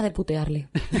siempre Deja de putearle.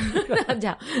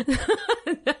 Ya.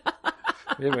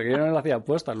 Porque yo no lo hacía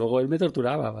apuesta, luego él me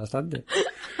torturaba bastante.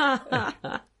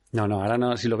 No, ahora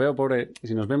no. Si lo veo, pobre,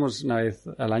 si nos vemos una vez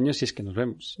al año, si es que nos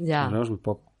vemos. Ya. Nos vemos muy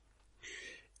poco.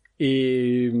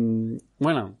 Y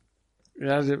bueno,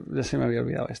 ya se me había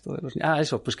olvidado esto de los niños.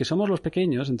 Eso, pues que somos los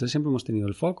pequeños, entonces siempre hemos tenido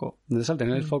el foco. Entonces al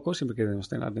tener el foco siempre queremos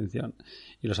tener la atención.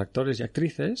 Y los actores y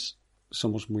actrices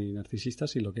somos muy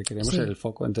narcisistas y lo que queremos es el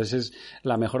foco. Entonces es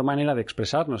la mejor manera de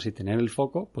expresarnos y tener el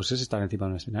foco, pues es estar encima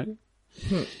de un escenario.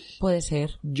 Puede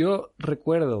ser. Yo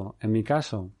recuerdo, en mi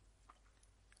caso,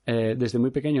 desde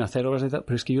muy pequeño hacer obras de teatro,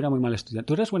 pero es que yo era muy mal estudiante.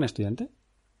 ¿Tú eras buena estudiante?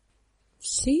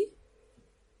 Sí.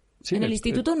 En el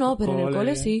instituto no, pero en el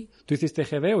cole sí. ¿Tú hiciste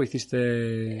GB o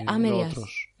hiciste a medias?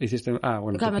 Otros? Hiciste,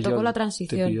 bueno, claro, me tocó la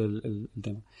transición. Te pilló el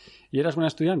tema. ¿Y eras buena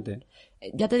estudiante?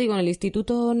 Ya te digo, en el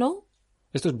instituto no.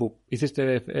 Esto es BUP.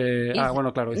 Hiciste...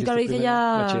 bueno, claro. Claro, hice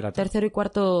ya 3º y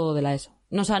 4º de la ESO.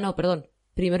 No, o sea, no, perdón.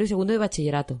 1º y 2º de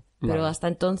bachillerato. Pero hasta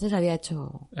entonces había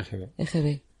hecho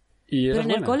EGB. Pero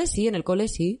en el cole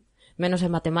sí. Menos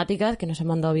en matemáticas, que no se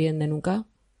me han dado bien de nunca.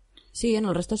 Sí, en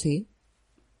el resto sí.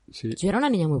 Yo era una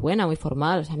niña muy buena, muy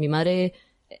formal. O sea, mi madre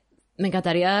Me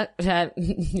encantaría, o sea,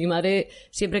 mi madre,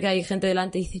 siempre que hay gente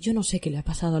delante, dice, yo no sé qué le ha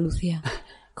pasado a Lucía,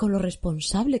 con lo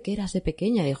responsable que eras de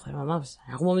pequeña. Y dijo, mamá, pues,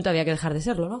 en algún momento había que dejar de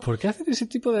serlo, ¿no? ¿Por qué hacen ese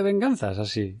tipo de venganzas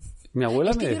así? Mi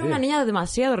abuela Es que me yo decía. era una niña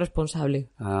demasiado responsable.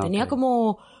 Tenía ok.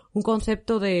 como un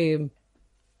concepto de...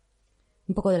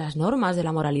 un poco de las normas, de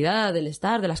la moralidad, del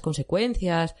estar, de las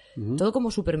consecuencias, todo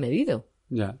como súper medido.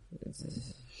 Ya.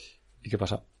 ¿Y qué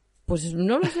pasa? Pues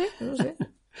no lo sé, no lo sé.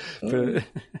 Pero,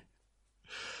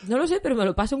 No lo sé, pero me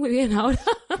lo paso muy bien ahora.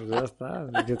 pues ya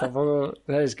está. Yo tampoco...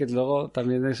 ¿Sabes? Que luego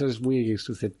también eso es muy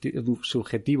subjetivo.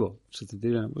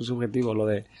 Muy subjetivo lo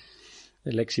de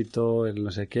el éxito, el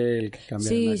no sé qué, el que cambia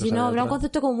Sí, una sí, cosa no, de habrá un otra.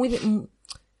 concepto como muy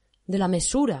de la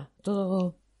mesura.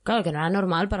 Todo... Claro, que no era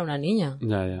normal para una niña.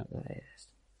 Ya.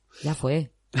 Ya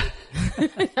fue.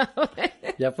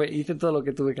 Ya fue, hice todo lo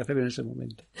que tuve que hacer en ese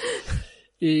momento.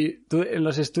 Y tú en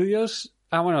los estudios...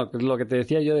 bueno, lo que te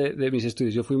decía yo de mis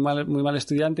estudios. Yo fui muy mal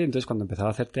estudiante, entonces cuando empezaba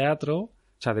a hacer teatro, o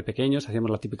sea, de pequeños,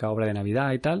 hacíamos la típica obra de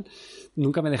Navidad y tal,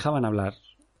 nunca me dejaban hablar.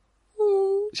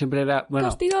 Siempre era... Bueno,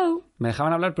 Castigado. me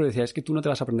dejaban hablar, pero decía, es que tú no te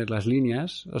vas a aprender las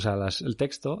líneas, o sea, el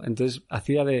texto. Entonces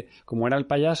hacía como era el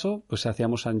payaso, pues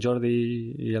hacíamos San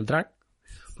Jordi y el drag.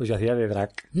 Pues yo hacía de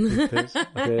drag. Entonces,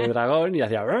 hacía de dragón y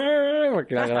hacía...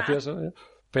 porque era gracioso, ¿eh?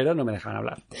 Pero no me dejaban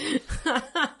hablar.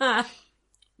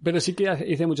 Pero sí que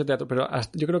hice mucho teatro. Pero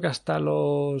yo creo que hasta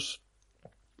los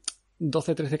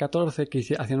 12, 13, 14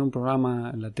 que hacían un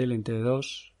programa en la tele, en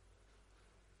TV2,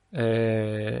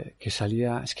 que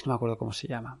salía... Es que no me acuerdo cómo se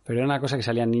llama. Pero era una cosa que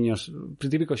salían niños... Un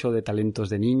típico show de talentos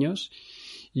de niños.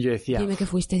 Y yo decía... Dime que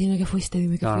fuiste, dime que fuiste,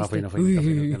 dime que fuiste.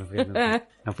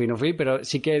 No fui, pero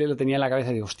sí que lo tenía en la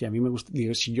cabeza y digo, hostia, a mí me gusta,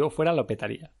 digo, si yo fuera lo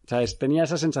petaría, ¿sabes? Tenía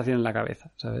esa sensación en la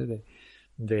cabeza, ¿sabes?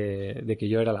 De que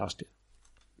yo era la hostia,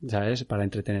 ¿sabes? Para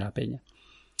entretener a peña.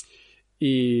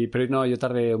 Pero no, yo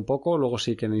tardé un poco, luego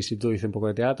sí que en el instituto hice un poco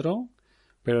de teatro,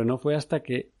 pero no fue hasta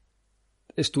que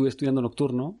estuve estudiando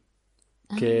nocturno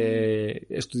que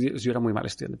yo era muy mal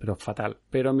estudiante, pero fatal.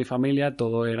 Pero en mi familia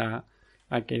todo era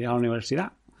a que ir a la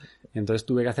universidad. Entonces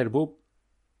tuve que hacer BUP,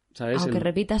 ¿sabes? Aunque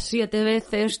repitas 7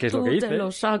 veces, que es tú lo que hice, te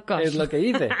lo sacas. Es lo que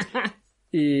hice.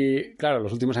 Y claro,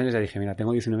 los últimos años ya dije, mira,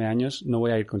 tengo 19 años, no voy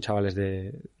a ir con chavales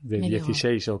de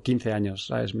 16 o 15 años,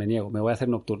 ¿sabes? Me niego, me voy a hacer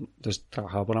nocturno. Entonces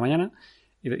trabajaba por la mañana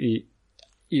y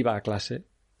iba a clase,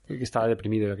 porque estaba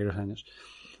deprimido de aquellos años.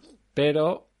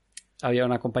 Pero había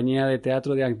una compañía de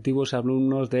teatro de antiguos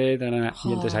alumnos y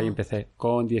entonces ahí empecé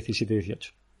con 17,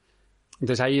 18.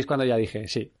 Entonces ahí es cuando ya dije,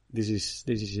 sí, this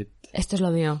is it. Esto es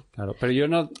lo mío. Claro, pero yo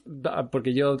no,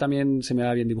 porque yo también se me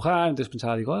da bien dibujar, entonces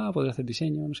pensaba, digo, podría hacer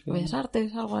diseño, no sé qué. Bellas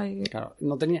Artes, algo ahí. Claro,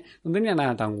 no tenía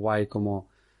nada tan guay como,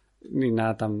 ni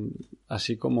nada tan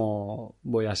así como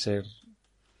voy a ser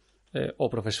o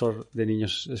profesor de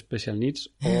niños special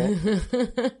needs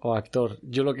o actor.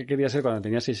 Yo lo que quería ser cuando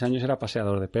tenía 6 años era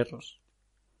paseador de perros,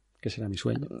 que ese era mi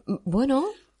sueño. Bueno,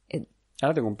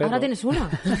 Ahora tengo un perro. ahora tienes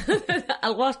una.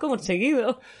 Algo has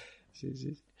conseguido.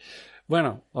 Sí.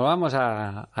 Bueno, vamos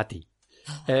a ti.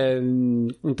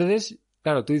 Entonces,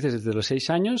 claro, tú dices desde los 6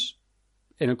 años,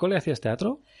 ¿en el cole hacías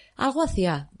teatro? Algo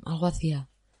hacía.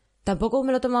 Tampoco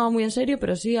me lo tomaba muy en serio,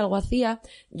 pero sí, algo hacía.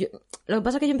 Lo que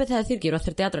pasa es que yo empecé a decir, quiero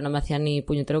hacer teatro, no me hacía ni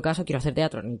puñetero caso, quiero hacer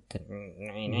teatro.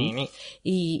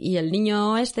 Y el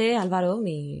niño este, Álvaro,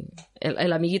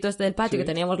 el amiguito este del patio, Sí. que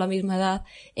teníamos la misma edad,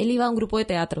 él iba a un grupo de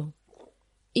teatro.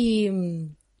 Y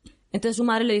entonces su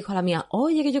madre le dijo a la mía,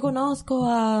 oye, que yo conozco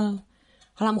a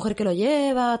la mujer que lo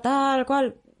lleva, tal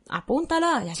cual,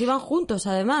 apúntala, y así van juntos,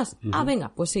 además. Ah,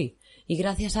 venga, pues sí. Y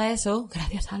gracias a eso,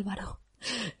 gracias a Álvaro,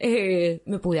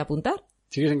 me pude apuntar.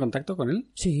 ¿Sigues en contacto con él?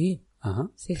 Sí. Ajá.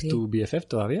 Sí, sí. ¿Es tu BFF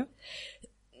todavía?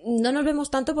 No nos vemos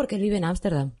tanto porque él vive en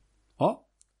Ámsterdam. Oh,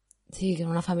 Sí, con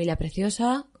una familia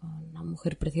preciosa, con una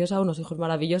mujer preciosa, unos hijos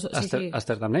maravillosos. Sí, sí.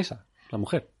 Amsterdamesa, la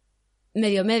mujer.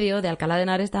 Medio, de Alcalá de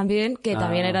Henares también, que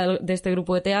también era de este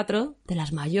grupo de teatro, de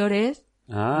las mayores.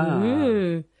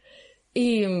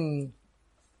 Y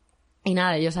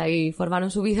nada, ellos ahí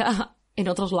formaron su vida en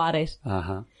otros lares.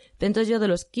 Ajá. Entonces yo de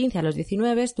los 15 a los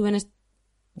 19 estuve en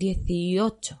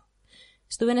 18.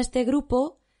 Estuve en este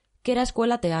grupo que era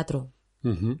escuela teatro.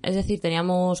 Ujú. Es decir,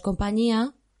 teníamos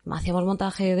compañía, hacíamos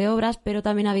montaje de obras, pero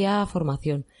también había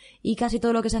formación. Y casi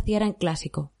todo lo que se hacía era en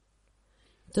clásico.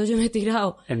 Entonces yo me he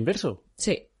tirado... ¿En verso?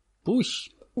 Sí. Push.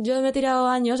 Yo me he tirado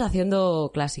años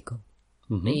haciendo clásico.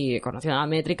 Ujú. Y conociendo la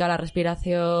métrica, la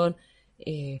respiración...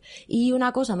 y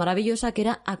una cosa maravillosa que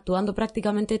era actuando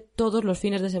prácticamente todos los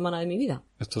fines de semana de mi vida.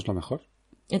 Esto es lo mejor.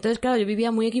 Entonces, claro, yo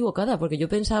vivía muy equivocada porque yo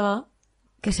pensaba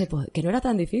que no era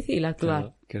tan difícil actuar.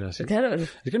 Claro, que era así. Claro.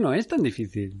 Es que no es tan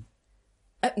difícil.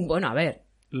 Bueno, a ver.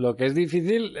 Lo que es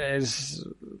difícil es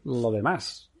lo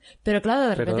demás. Pero claro,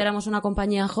 de repente éramos una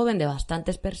compañía joven de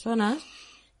bastantes personas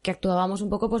que actuábamos un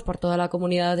poco pues por toda la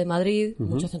comunidad de Madrid,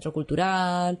 mucho centro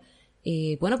cultural,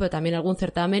 y bueno, pero también algún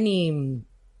certamen y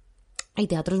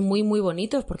teatros muy, muy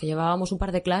bonitos, porque llevábamos un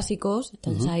par de clásicos,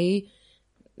 entonces ahí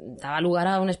daba lugar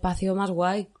a un espacio más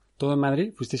guay. ¿Todo en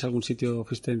Madrid? ¿Fuisteis a algún sitio,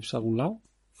 fuisteis a algún lado?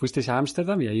 ¿Fuisteis a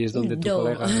Ámsterdam y ahí es donde tu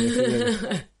colega...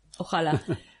 Ojalá.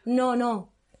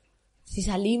 No. Si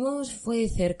salimos fue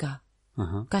cerca.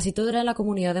 Ajá. Casi todo era en la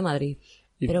Comunidad de Madrid.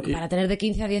 Pero para tener de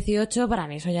 15 a 18, para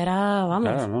mí eso ya era, vamos.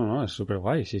 Claro, no, es súper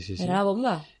guay, sí. Era la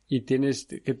bomba. ¿Y tienes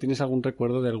algún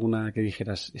recuerdo de alguna que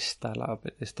dijeras,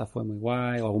 esta fue muy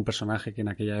guay, o algún personaje que en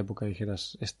aquella época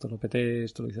dijeras, esto lo peté,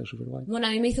 esto lo hice súper guay? Bueno,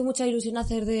 a mí me hizo mucha ilusión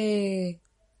hacer de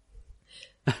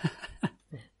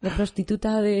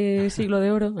prostituta de Siglo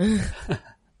de Oro.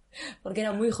 Porque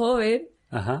era muy joven,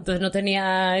 Ajá. entonces no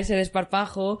tenía ese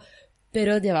desparpajo,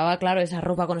 pero llevaba, claro, esa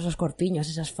ropa con esos corpiños,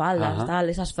 esas faldas, Ajá. tal,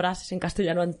 esas frases en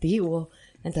castellano antiguo.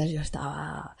 Entonces yo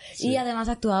estaba... Sí. Y además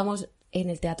actuábamos en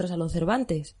el Teatro Salón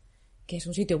Cervantes, que es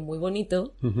un sitio muy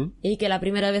bonito, Ujú. y que la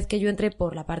primera vez que yo entré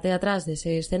por la parte de atrás de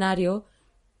ese escenario,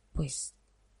 pues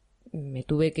me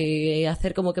tuve que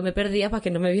hacer como que me perdía para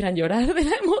que no me vieran llorar de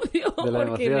la emoción,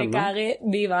 porque emoción, me ¿no? cagué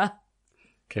viva.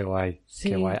 Qué guay, Sí.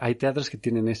 qué guay. Hay teatros que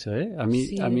tienen eso, ¿eh? A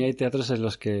mí hay teatros en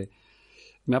los que...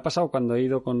 Me ha pasado cuando he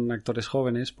ido con actores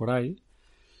jóvenes por ahí,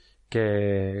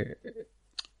 que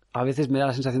a veces me da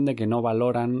la sensación de que no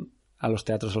valoran a los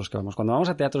teatros a los que vamos. Cuando vamos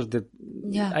a teatros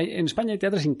Ya. en España hay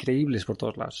teatros increíbles por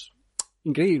todos lados.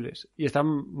 Increíbles. Y están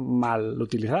mal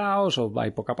utilizados o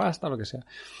hay poca pasta, lo que sea.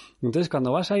 Entonces,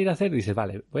 cuando vas a ir a hacer, dices,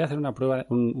 vale, voy a hacer una prueba,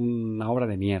 una obra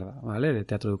de mierda, ¿vale? De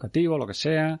teatro educativo, lo que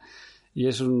sea. Y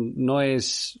no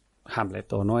es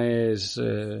Hamlet o no es,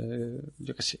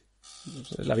 yo qué sé,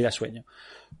 La vida sueño.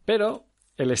 Pero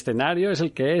el escenario es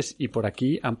el que es y por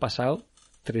aquí han pasado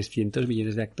 300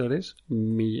 millones de actores,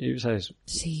 ¿sabes?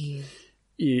 Sí.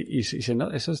 Y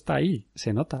eso está ahí,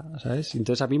 se nota, ¿sabes?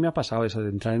 Entonces a mí me ha pasado eso de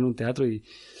entrar en un teatro y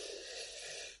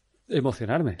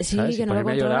emocionarme, Sí, ¿sabes? que Y no lo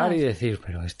ponerme a llorar controlas. y decir,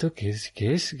 pero esto ¿qué es?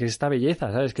 ¿Qué es esta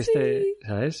belleza? ¿Sabes? Que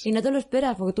 ¿sabes? Y no te lo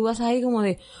esperas, porque tú vas ahí como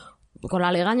de... Con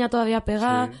la legaña todavía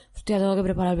pegada, Sí. hostia, tengo que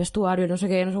preparar el vestuario, no sé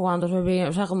qué, no sé cuántos,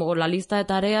 o sea, como con la lista de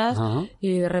tareas, Ajá.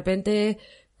 y de repente,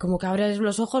 como que abres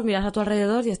los ojos, miras a tu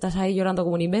alrededor y estás ahí llorando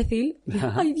como un imbécil.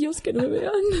 Ay, Dios, que no me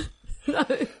vean.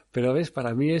 Pero ves,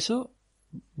 para mí eso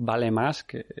vale más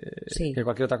que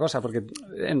cualquier otra cosa, porque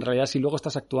en realidad si luego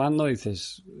estás actuando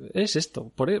dices, es esto,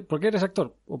 ¿por qué eres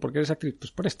actor? ¿O por qué eres actriz?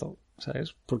 Pues por esto,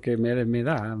 ¿sabes? Porque me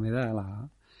da la...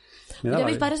 Yo a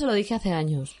mis padres se lo dije hace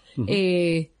años.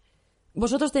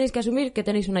 Vosotros tenéis que asumir que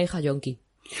tenéis una hija yonki.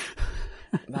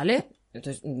 ¿Vale?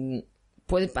 Entonces,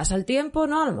 puede pasar el tiempo,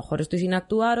 ¿no? A lo mejor estoy sin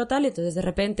actuar o tal, y entonces de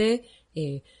repente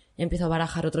empiezo a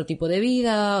barajar otro tipo de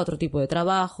vida, otro tipo de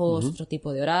trabajos, otro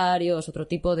tipo de horarios, otro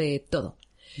tipo de todo.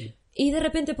 Y de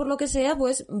repente, por lo que sea,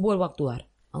 pues vuelvo a actuar.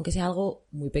 Aunque sea algo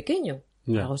muy pequeño,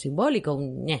 algo simbólico,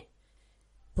 un ñe.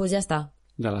 Pues ya está.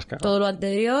 Ya las cagas. Todo lo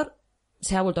anterior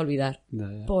se ha vuelto a olvidar. Ya.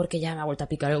 Porque ya me ha vuelto a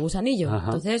picar el gusanillo. Ajá.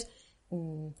 Entonces,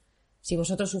 si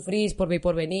vosotros sufrís por mi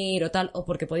porvenir o tal, o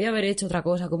porque podía haber hecho otra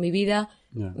cosa con mi vida,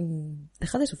 Ya.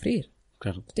 deja de sufrir.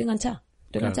 Claro. Estoy enganchada.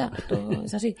 Claro. Esto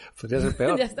es así. Podría ser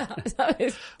peor. Ya está,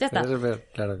 ¿sabes? Ya está. Podría ser peor.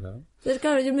 Claro. Entonces,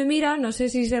 claro, ellos me miran, no sé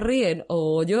si se ríen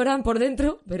o lloran por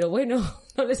dentro, pero bueno,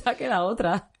 no les ha quedado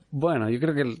otra. Bueno, yo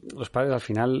creo que los padres al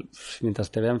final, mientras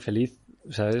te vean feliz,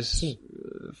 ¿sabes? Sí.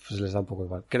 Pues les da un poco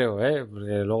igual. Creo, ¿eh?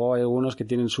 Porque luego hay algunos que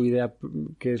tienen su idea,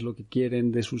 qué es lo que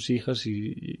quieren de sus hijos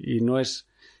y no es...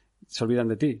 Se olvidan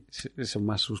de ti. Son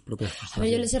más sus propias A ver, yo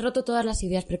frustraciones. les he roto todas las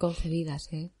ideas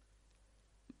preconcebidas, ¿eh?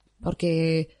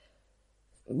 Porque,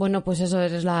 bueno, pues eso,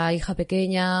 eres la hija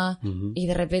pequeña y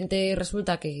de repente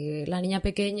resulta que la niña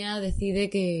pequeña decide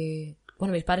que...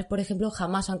 Bueno, mis padres, por ejemplo,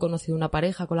 jamás han conocido una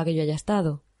pareja con la que yo haya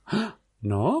estado.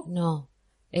 ¿No? No.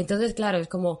 Entonces, claro, es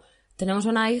como... Tenemos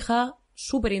una hija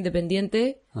súper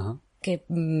independiente Ajá. que...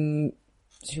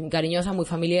 es muy cariñosa, muy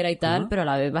familiar y tal, pero a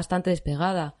la vez bastante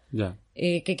despegada. Ya.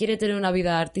 Que quiere tener una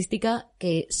vida artística,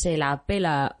 que se la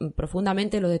apela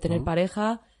profundamente lo de tener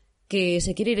pareja, que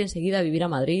se quiere ir enseguida a vivir a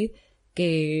Madrid,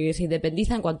 que se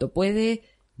independiza en cuanto puede.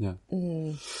 Ya.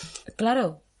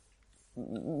 Claro,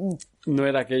 No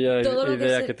era aquella todo lo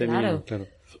idea que que tenía. claro, Claro.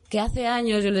 que hace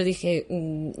años yo les dije,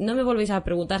 no me volvéis a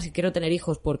preguntar si quiero tener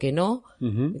hijos, porque no.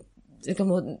 Ujú. Es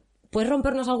como, ¿puedes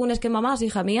rompernos algún esquema más,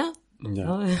 hija mía? Ya.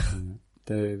 ¿No?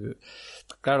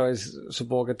 Claro,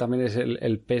 supongo que también es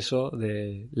el peso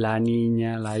de la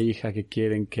niña, la hija que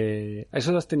quieren que...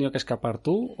 ¿Eso lo has tenido que escapar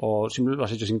tú o simplemente lo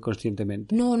has hecho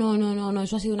inconscientemente? No,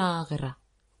 eso ha sido una guerra.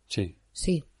 Sí.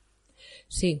 Sí.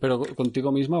 ¿Pero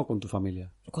contigo misma o con tu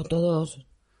familia? Con todos.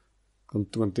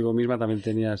 Contigo misma también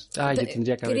tenías... yo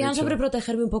tendría que haber Querían hecho...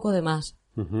 sobreprotegerme un poco de más.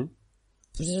 Ujú.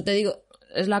 Pues eso te digo,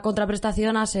 es la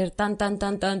contraprestación a ser tan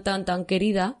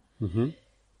querida. Ujú.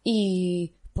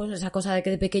 Y pues esa cosa de que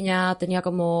de pequeña tenía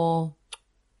como...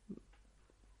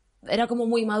 Era como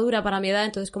muy madura para mi edad,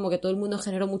 entonces como que todo el mundo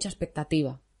generó mucha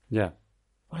expectativa. Ya.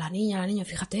 O la niña,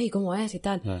 fíjate, ¿y cómo es? Y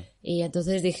tal. Ya. Y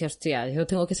entonces dije, hostia, yo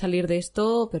tengo que salir de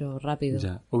esto, pero rápido.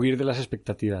 Ya. Huir de las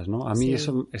expectativas, ¿no? A mí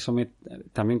Sí. eso me...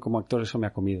 También como actor eso me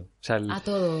ha comido. O sea, A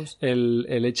todos.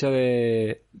 el hecho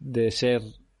de ser...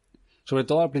 Sobre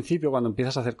todo al principio, cuando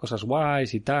empiezas a hacer cosas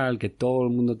guays y tal, que todo el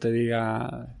mundo te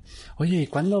diga, oye, ¿y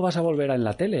cuándo vas a volver en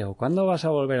la tele? ¿O cuándo vas a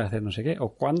volver a hacer no sé qué?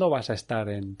 ¿O cuándo vas a estar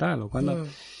en tal? ¿O cuándo...?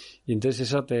 Y entonces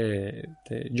eso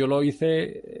yo lo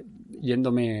hice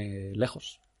yéndome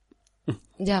lejos.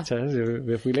 Ya. ¿Sabes? Yo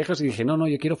me fui lejos y dije, no,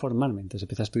 yo quiero formarme. Entonces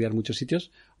empecé a estudiar muchos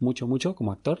sitios, mucho,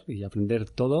 como actor, y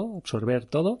aprender todo, absorber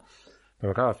todo.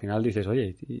 Pero claro, al final dices,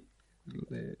 oye,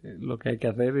 lo que hay que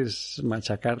hacer es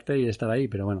machacarte y estar ahí,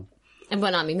 pero bueno.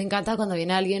 Bueno, a mí me encanta cuando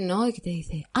viene alguien, ¿no? Y que te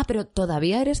dice, pero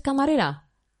 ¿todavía eres camarera?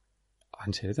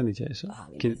 ¿En serio te han dicho eso?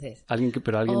 Mil veces. Alguien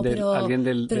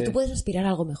del... Pero tú puedes aspirar a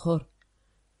algo mejor.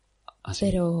 ¿Ah, sí?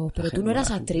 Pero tú no eras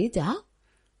actriz, ¿ya?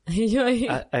 Y yo ahí...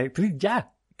 ¿Actriz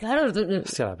ya? Claro. O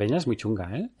sea, la peña es muy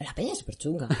chunga, ¿eh? La peña es súper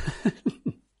chunga.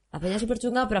 La peña es súper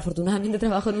chunga, pero afortunadamente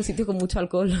trabajo en un sitio con mucho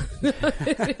alcohol.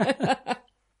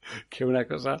 Que una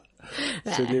cosa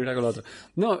se libra con la otra.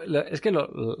 No, es que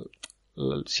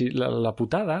la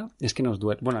putada es que nos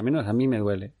duele. Bueno, al menos a mí me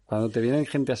duele. Cuando te vienen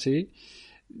gente así,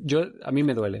 a mí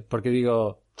me duele. Porque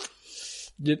digo,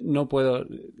 yo no puedo...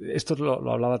 Esto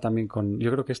lo hablaba también con...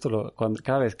 Yo creo que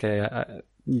cada vez que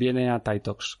viene a Tai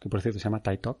Talks, que por cierto se llama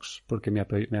Tai Talks, porque mi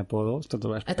apodo... Esto te lo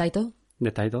voy a explicar. ¿De Taito?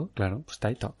 De Taito, claro, pues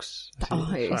Tai Talks.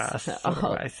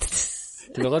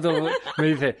 Y luego todo me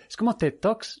dice, es como TED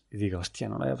Talks. Y digo, hostia,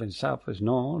 no lo había pensado. Pues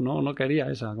no quería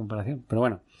esa comparación. Pero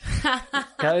bueno,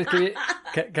 cada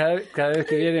vez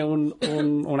que viene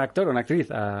un actor o una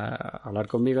actriz a hablar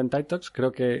conmigo en TED Talks,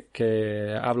 creo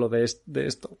que hablo de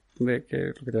esto, de que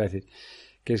lo que te voy a decir.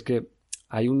 Que es que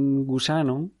hay un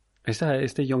gusano,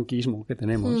 este yonquismo que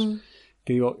tenemos,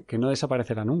 que digo, que no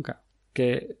desaparecerá nunca.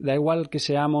 Que da igual que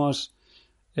seamos...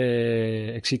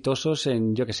 exitosos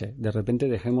en, yo qué sé, de repente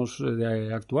dejemos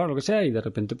de actuar o lo que sea y de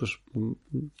repente pues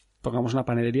pongamos una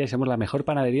panadería y seamos la mejor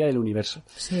panadería del universo.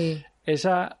 Sí.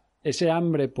 Ese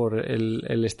hambre por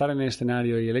el estar en el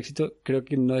escenario y el éxito creo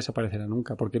que no desaparecerá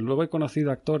nunca, porque luego he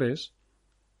conocido actores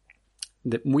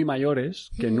muy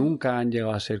mayores que nunca han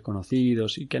llegado a ser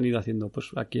conocidos y que han ido haciendo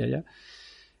pues aquí y allá,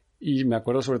 y me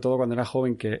acuerdo sobre todo cuando era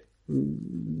joven que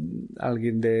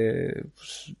alguien de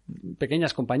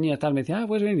pequeñas compañías tal me decía,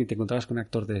 pues ven, y te encontrabas con un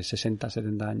actor de 60,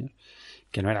 70 años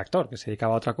que no era actor, que se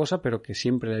dedicaba a otra cosa pero que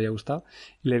siempre le había gustado,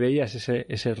 y le veías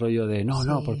ese rollo de no,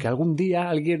 porque algún día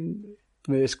alguien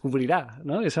me descubrirá,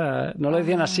 ¿no? No lo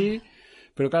decían así,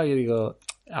 pero claro, yo digo,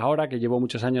 ahora que llevo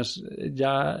muchos años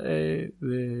ya de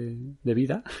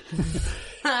vida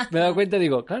me he dado cuenta y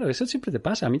digo, claro, eso siempre te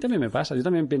pasa, a mí también me pasa, yo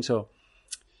también pienso,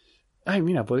 ay,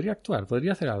 mira, podría actuar,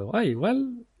 podría hacer algo. Ay,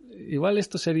 igual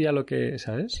esto sería lo que,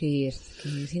 ¿sabes? Sí,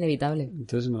 es inevitable.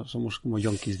 Entonces no somos como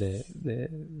yonkis de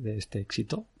este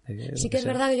éxito. Sí que es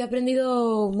verdad que yo he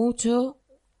aprendido mucho.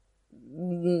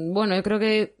 Bueno, yo creo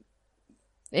que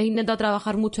he intentado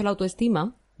trabajar mucho la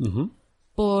autoestima. Uh-huh.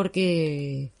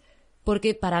 Porque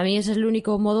para mí ese es el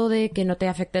único modo de que no te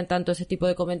afecten tanto ese tipo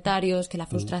de comentarios, que la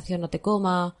frustración no te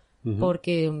coma,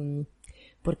 porque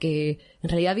en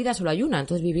realidad vida solo hay una,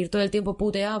 entonces vivir todo el tiempo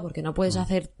puteado porque no puedes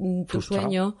hacer tu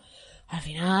sueño, al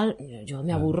final yo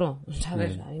me aburro,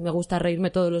 ¿sabes? A mí me gusta reírme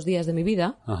todos los días de mi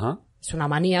vida. Ajá. Es una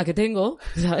manía que tengo,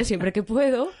 ¿sabes? Siempre que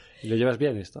puedo. ¿Y lo llevas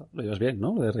bien esto? ¿Lo llevas bien,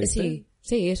 no? ¿Lo de reírte?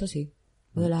 Sí, eso sí.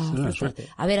 Lo de la suerte.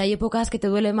 A ver, hay épocas que te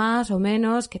duele más o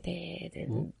menos, que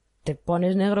te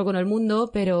pones negro con el mundo,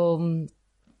 pero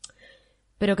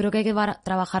creo que hay que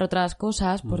trabajar otras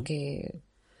cosas porque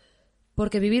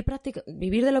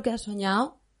vivir de lo que has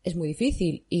soñado es muy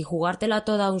difícil, y jugártela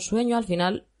toda a un sueño, al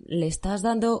final le estás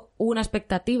dando una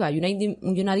expectativa y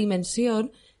una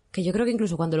dimensión que yo creo que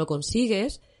incluso cuando lo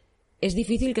consigues es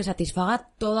difícil que satisfaga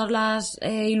todas las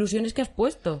ilusiones que has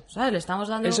puesto, ¿sabes? Le estamos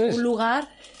dando un lugar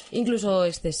incluso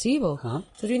excesivo. Ajá.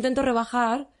 Entonces yo intento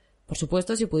rebajar, por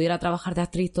supuesto, si pudiera trabajar de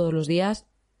actriz todos los días,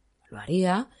 lo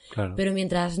haría, claro. Pero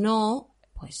mientras no,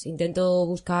 pues intento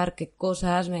buscar qué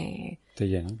cosas te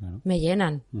llenan, claro. Me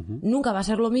llenan. Uh-huh. Nunca va a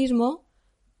ser lo mismo,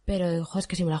 pero es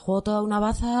que si me la juego toda una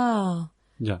baza...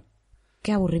 Ya.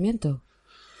 ¡Qué aburrimiento!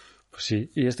 Pues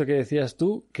sí, y esto que decías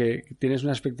tú, que tienes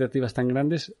unas expectativas tan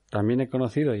grandes, también he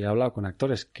conocido y he hablado con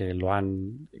actores que lo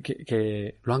han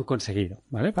conseguido,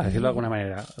 ¿vale? Para decirlo de alguna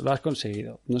manera, lo has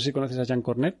conseguido. No sé si conoces a Jean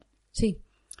Cornet. Sí.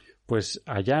 Pues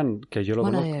a Jean, que yo lo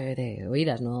conozco. De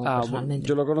oídas, no personalmente.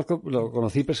 Yo lo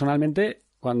conocí personalmente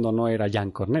cuando no era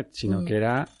Jean Cornet, sino que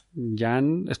era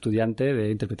Jean, estudiante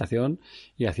de interpretación,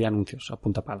 y hacía anuncios a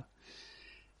punta pala.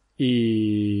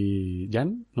 Y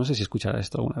Jan, no sé si escuchará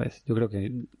esto alguna vez. Yo creo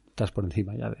que estás por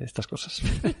encima ya de estas cosas.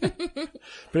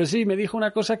 Pero sí, me dijo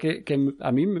una cosa que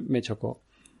a mí me chocó.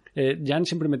 Jan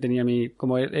siempre me tenía a mí,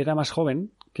 como era más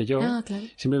joven que yo, claro.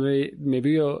 siempre me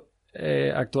vio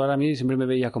actuar a mí, siempre me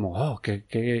veía como, oh,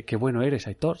 qué bueno eres,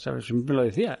 Aitor, ¿sabes? Siempre me lo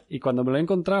decía. Y cuando me lo he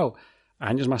encontrado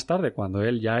años más tarde, cuando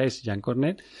él ya es Jean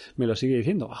Cornet, me lo sigue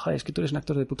diciendo, oh, es que tú eres un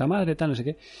actor de puta madre, tal, no sé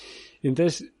qué. Y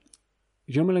entonces,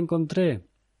 yo me lo encontré,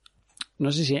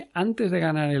 no sé si antes de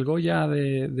ganar el Goya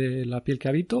de La piel que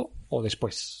habito o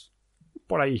después.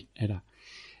 Por ahí era.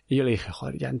 Y yo le dije,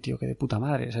 joder, Jan, tío, que de puta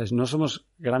madre. ¿Sabes? No somos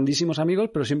grandísimos amigos,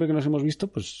 pero siempre que nos hemos visto,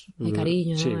 pues... Hay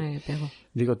cariño, sí. ¿no? Me pego.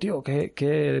 Digo, tío, que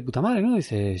de puta madre, ¿no?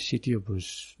 Dice, sí, tío,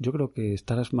 pues yo creo que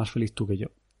estarás más feliz tú que yo.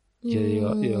 Y yo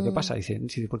digo, ¿qué pasa? Dice,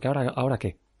 sí, porque ahora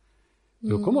qué.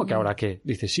 Digo, ¿cómo que ahora qué?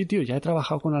 Dice, sí, tío, ya he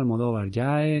trabajado con Almodóvar,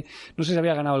 no sé si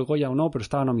había ganado el Goya o no, pero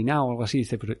estaba nominado o algo así.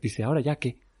 Dice, ¿ahora ya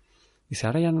qué? Dice,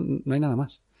 ahora ya no hay nada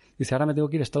más. Dice, ahora me tengo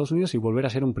que ir a Estados Unidos y volver a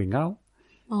ser un pringao.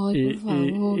 Ay, por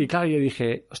favor. Y claro, yo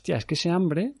dije, hostia, es que ese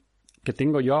hambre que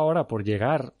tengo yo ahora por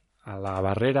llegar a la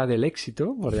barrera del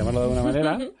éxito, por llamarlo de alguna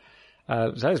manera,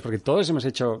 ¿sabes? Porque todos hemos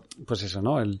hecho, pues eso,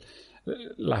 ¿no?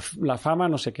 La fama,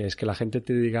 no sé qué es, que la gente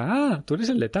te diga, tú eres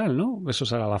el de tal, ¿no? Eso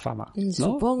será la fama, ¿no?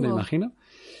 Supongo. Me imagino.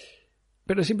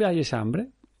 Pero siempre hay ese hambre.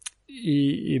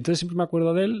 Y entonces siempre me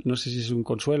acuerdo de él, no sé si es un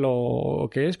consuelo o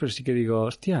qué es, pero sí que digo,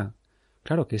 hostia,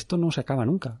 claro que esto no se acaba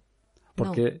nunca.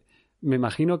 Porque me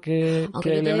imagino que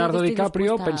Leonardo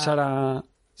DiCaprio pensara,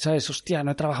 ¿sabes? Hostia,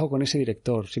 no he trabajado con ese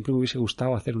director, siempre me hubiese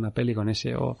gustado hacer una peli con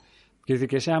ese. Quiero decir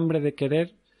que ese hambre de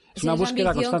querer es una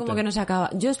búsqueda constante. Como que no se acaba.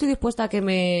 Yo estoy dispuesta a que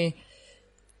me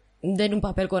den un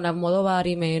papel con Almodóvar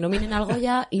y me nominen al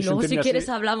Goya y luego si quieres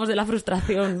hablamos de la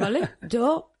frustración, ¿vale?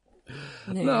 Yo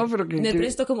me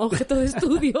presto como objeto de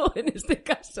estudio en este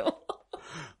caso.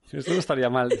 Esto no estaría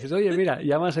mal. Dices, oye, mira,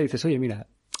 llamas y dices, oye, mira,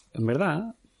 en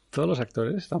verdad todos los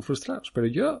actores están frustrados, pero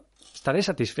yo estaré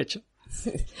satisfecho.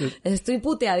 Estoy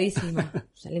puteadísima,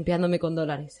 limpiándome con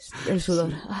dólares, el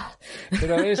sudor.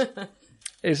 Pero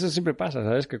eso siempre pasa,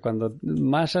 ¿sabes? Que cuando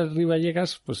más arriba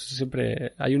llegas, pues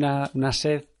siempre hay una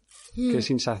sed que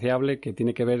es insaciable, que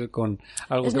tiene que ver con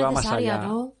algo que va más allá.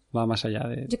 ¿No? Va más allá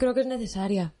de... Yo creo que es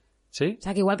necesaria. ¿Sí? O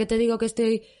sea, que igual que te digo que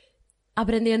estoy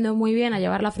aprendiendo muy bien a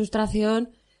llevar la frustración,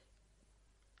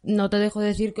 no te dejo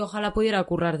decir que ojalá pudiera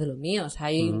currar de lo mío. O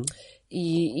sea, y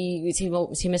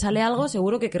si me sale algo,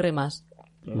 seguro que querré más.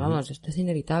 Pero vamos, esto es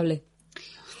inevitable.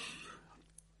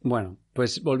 Bueno,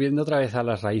 pues volviendo otra vez a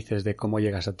las raíces de cómo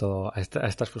llegas a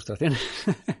estas frustraciones.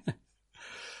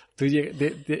 Tú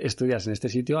estudias en este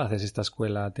sitio, haces esta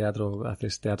escuela teatro,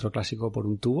 haces teatro clásico por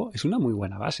un tubo. Es una muy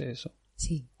buena base eso.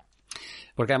 Sí.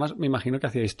 Porque además me imagino que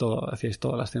hacíais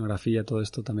toda la escenografía, todo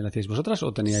esto también lo hacíais vosotras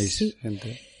o teníais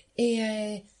gente.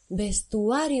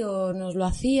 Vestuario nos lo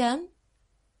hacían.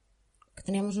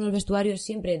 Teníamos unos vestuarios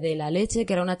siempre de la leche,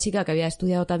 que era una chica que había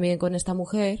estudiado también con esta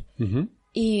mujer.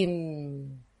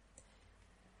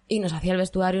 Y nos hacía el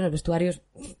vestuario, unos vestuarios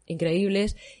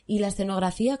increíbles. Y la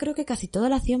escenografía creo que casi toda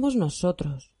la hacíamos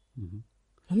nosotros.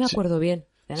 No me acuerdo bien.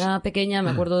 Era pequeña,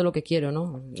 me acuerdo de lo que quiero,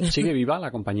 ¿no? ¿Sigue viva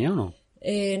la compañía o no?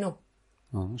 No.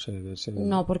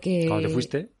 No, porque... ¿Cuándo te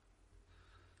fuiste?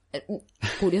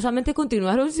 Curiosamente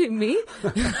continuaron sin mí.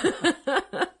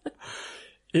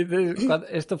 Y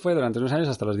esto fue durante unos años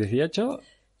hasta los 18.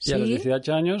 Y a los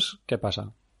 18 años, ¿qué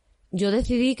pasa? Yo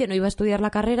decidí que no iba a estudiar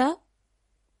la carrera,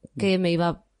 que me iba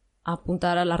a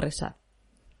apuntar a la RESAD.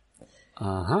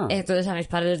 Ajá. Entonces a mis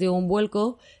padres les dio un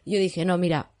vuelco. Y yo dije, no,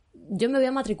 mira, yo me voy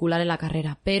a matricular en la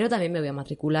carrera, pero también me voy a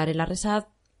matricular en la RESAD,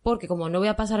 porque como no voy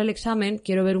a pasar el examen,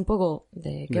 quiero ver un poco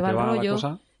de qué va el rollo.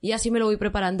 Y así me lo voy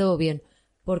preparando bien,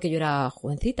 porque yo era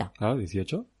jovencita. Claro,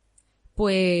 18.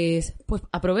 Pues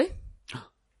aprobé.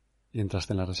 ¿Y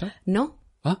entraste en la RESAD? No.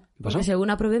 ¿Qué pasó? Porque según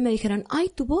aprobé me dijeron, ay,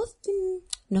 tu voz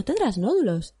no tendrás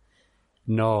nódulos.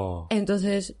 No.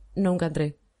 Entonces nunca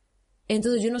entré.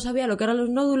 Entonces yo no sabía lo que eran los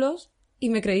nódulos y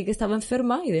me creí que estaba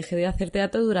enferma y dejé de hacer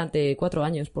teatro durante 4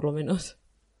 años, por lo menos.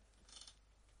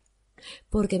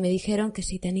 Porque me dijeron que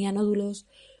si tenía nódulos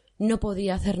no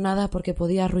podía hacer nada porque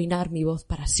podía arruinar mi voz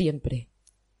para siempre.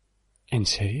 ¿En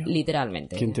serio?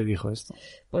 Literalmente. ¿Quién te dijo esto?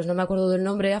 Pues no me acuerdo del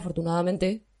nombre,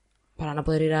 afortunadamente, para no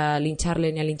poder ir a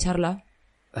lincharle ni a lincharla.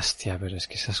 Hostia, pero es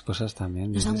que esas cosas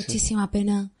también... Nos da muchísima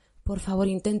pena. Por favor,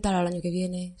 inténtalo el año que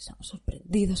viene. Estamos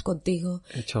sorprendidos contigo.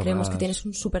 Creemos que tienes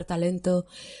un súper talento.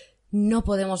 No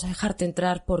podemos dejarte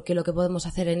entrar porque lo que podemos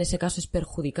hacer en ese caso es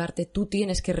perjudicarte. Tú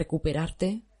tienes que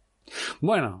recuperarte.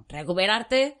 Bueno.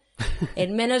 Recuperarte.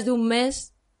 En menos de un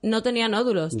mes no tenía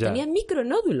nódulos. Ya. Tenía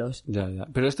micronódulos. Ya.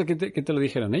 Pero esto, ¿qué te lo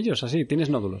dijeron ellos? Así, ¿tienes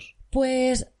nódulos?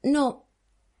 Pues no.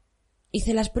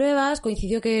 Hice las pruebas,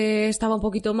 coincidió que estaba un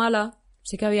poquito mala.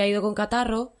 Sí que había ido con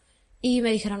catarro. Y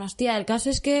me dijeron, hostia, el caso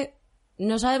es que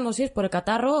no sabemos si es por el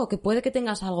catarro o que puede que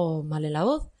tengas algo mal en la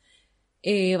voz.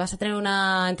 Vas a tener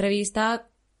una entrevista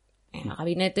en el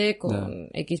gabinete con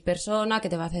X persona que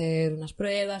te va a hacer unas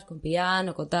pruebas con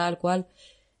piano, con tal cual.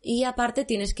 Y aparte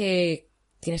tienes que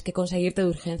conseguirte de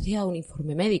urgencia un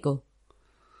informe médico.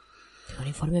 ¿Un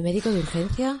informe médico de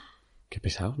urgencia? Qué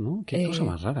pesado, ¿no? Qué cosa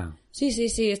más rara. Sí,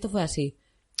 esto fue así.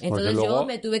 Entonces luego... yo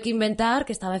me tuve que inventar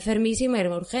que estaba enfermísima y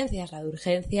era urgencias. La de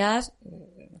urgencias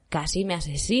casi me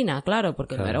asesina, claro,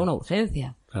 porque no era una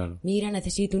urgencia. Claro. Mira,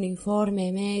 necesito un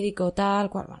informe médico, tal,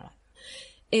 cual.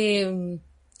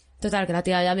 Total, que la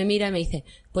tía ya me mira y me dice,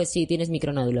 pues sí, tienes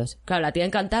micronódulos. Claro, la tía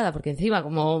encantada, porque encima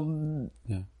como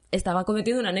estaba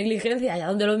cometiendo una negligencia, allá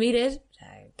donde lo mires, o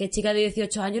sea, ¿qué chica de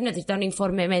 18 años necesita un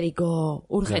informe médico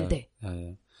urgente?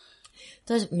 Ya.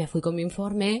 Entonces me fui con mi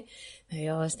informe, me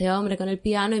vio este hombre con el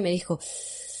piano y me dijo,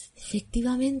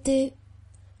 efectivamente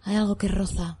hay algo que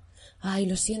roza. Ay,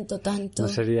 lo siento tanto.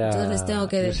 Entonces les tengo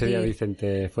que decir... No sería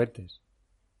Vicente Fuertes.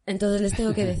 Entonces les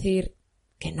tengo que decir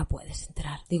que no puedes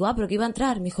entrar. Digo, pero que iba a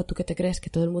entrar. Me dijo, ¿tú qué te crees? ¿Que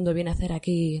todo el mundo viene a hacer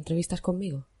aquí entrevistas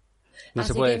conmigo? No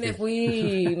Así se puede que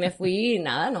decir. me fui,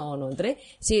 nada, no entré.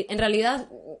 Sí, en realidad,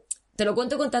 te lo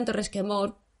cuento con tanto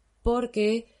resquemor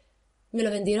porque me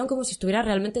lo vendieron como si estuviera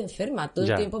realmente enferma. Todo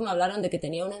el tiempo me hablaron de que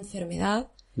tenía una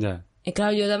enfermedad. Ya. Y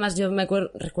claro, yo me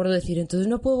recuerdo decir, entonces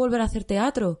no puedo volver a hacer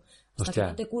teatro. Hasta Hostia, que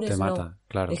no te cures, te mata, no.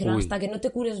 claro. Dijeron, hasta que no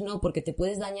te cures, no, porque te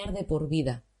puedes dañar de por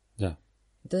vida. Ya.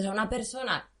 Entonces a una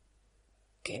persona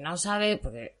que no sabe,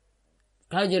 porque,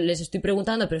 claro, yo les estoy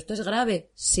preguntando, ¿pero esto es grave?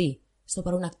 Sí. Esto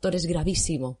para un actor es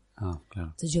gravísimo. Ah, claro.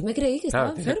 Entonces yo me creí que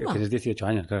estaba enferma. Tienes 18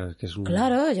 años, claro. Que es un...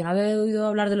 Claro, yo no había oído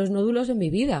hablar de los nódulos en mi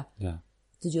vida. Ya.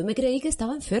 Entonces yo me creí que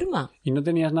estaba enferma. ¿Y no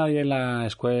tenías nadie en la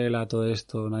escuela, todo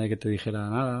esto, nadie que te dijera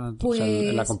nada? Pues, o sea,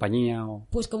 en la compañía o...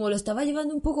 Pues como lo estaba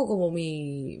llevando un poco como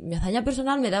mi hazaña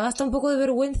personal, me daba hasta un poco de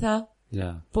vergüenza.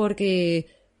 Ya. Porque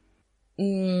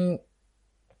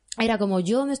era como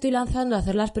yo me estoy lanzando a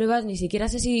hacer las pruebas, ni siquiera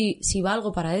sé si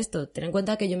valgo para esto. Ten en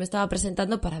cuenta que yo me estaba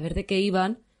presentando para ver de qué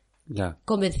iban,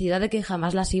 convencida de que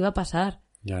jamás las iba a pasar.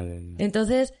 Ya.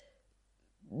 Entonces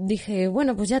dije,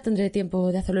 bueno, pues ya tendré tiempo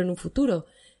de hacerlo en un futuro.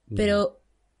 Pero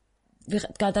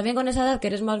claro, también con esa edad que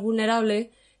eres más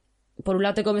vulnerable, por un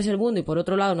lado te comes el mundo y por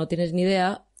otro lado no tienes ni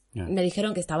idea. Me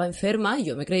dijeron que estaba enferma y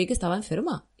yo me creí que estaba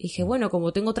enferma. Y dije, bueno,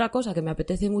 como tengo otra cosa que me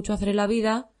apetece mucho hacer en la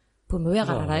vida, pues me voy a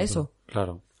agarrar a eso.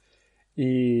 Claro.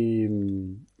 ¿Y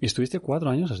estuviste 4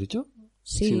 años, has dicho?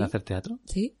 Sí. ¿Sin hacer teatro?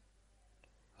 Sí.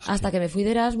 Hostia. Hasta que me fui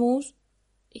de Erasmus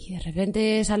y de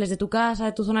repente sales de tu casa,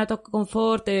 de tu zona de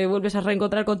confort, te vuelves a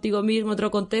reencontrar contigo mismo en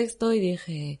otro contexto y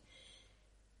dije,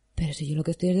 pero si yo lo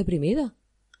que estoy es deprimida.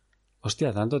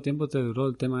 Hostia, ¿tanto tiempo te duró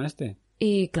el tema este?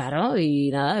 Y claro, y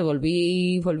nada,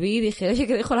 volví y dije, oye,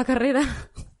 que dejo la carrera.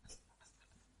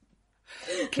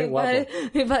 Qué guapo.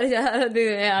 Mi padre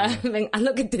ya venga, haz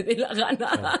lo que te dé la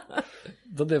gana.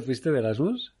 ¿Dónde fuiste de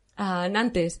Erasmus? A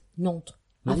Nantes, Nantes,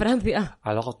 a Francia.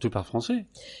 Alors, tu parles français?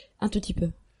 Un tout petit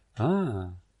peu.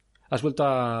 Ah. ¿Has vuelto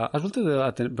a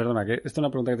tener... Perdona, que esta es una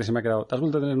pregunta que se me ha quedado. ¿Has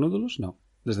vuelto a tener nódulos? No,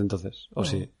 desde entonces. ¿O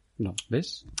sí? No.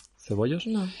 ¿Ves? ¿Cebollos?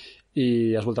 No.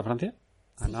 ¿Y has vuelto a Francia?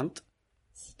 ¿A Nantes?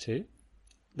 Sí.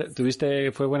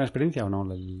 ¿Fue buena experiencia o no?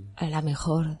 La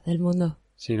mejor del mundo.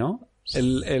 Sí, ¿no?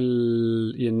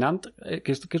 ¿Y en Nantes?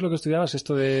 ¿Qué es lo que estudiabas?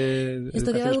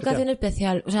 Estudiaba educación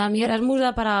especial. O sea, mi Erasmus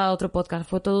da para otro podcast.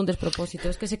 Fue todo un despropósito.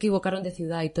 Es que se equivocaron de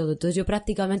ciudad y todo. Entonces yo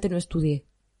prácticamente no estudié.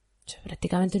 Yo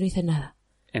prácticamente no hice nada.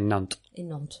 En Nantes. En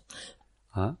Nantes.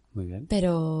 Ah, muy bien.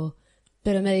 Pero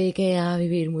me dediqué a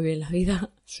vivir muy bien la vida.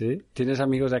 ¿Sí? ¿Tienes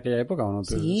amigos de aquella época o no?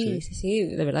 Sí.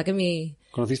 De verdad que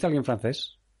 ¿Conociste a alguien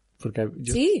francés? Porque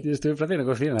yo estuve en Francia y no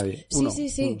conocí a nadie. Sí.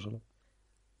 Uno solo.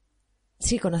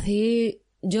 Sí, conocí...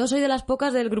 Yo soy de las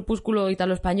pocas del grupúsculo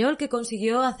italo-español que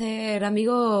consiguió hacer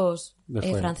amigos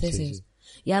franceses. Sí.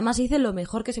 Y además hice lo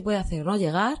mejor que se puede hacer, ¿no?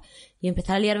 Llegar y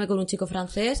empezar a liarme con un chico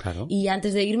francés y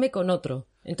antes de irme con otro.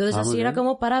 Entonces así era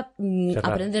como para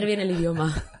aprender bien el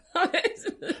idioma.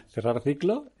 Cerrar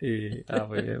ciclo y...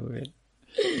 muy bien.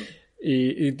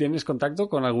 ¿Y tienes contacto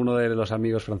con alguno de los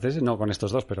amigos franceses? No con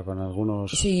estos dos, pero con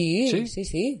algunos...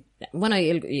 Sí. Bueno,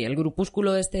 y el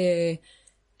grupúsculo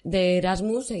de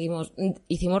Erasmus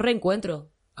hicimos reencuentro.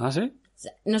 ¿Ah, sí?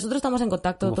 Nosotros estamos en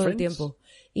contacto ¿Como todo friends? el tiempo.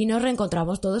 Y nos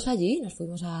reencontramos todos allí, nos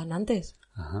fuimos a Nantes.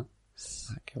 Ajá.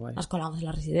 Ah, qué guay. Nos colamos en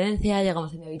la residencia,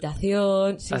 llegamos a mi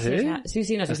habitación. Sí, ¿Ah, sí, sí? o sea,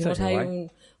 sí, nos Hostia, hicimos qué ahí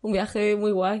guay. un viaje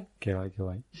muy guay. Qué guay, qué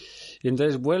guay. Y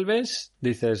entonces vuelves,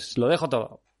 dices, lo dejo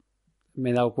todo.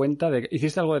 Me he dado cuenta de que...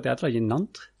 ¿Hiciste algo de teatro allí en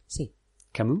Nantes? Sí.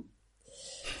 ¿Camus?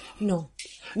 No,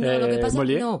 lo que pasa es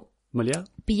que no. ¿Molière?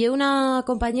 Pillé una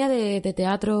compañía de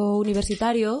teatro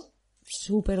universitario,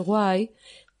 súper guay,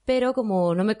 pero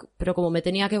como me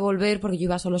tenía que volver porque yo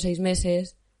iba solo 6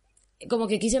 meses, como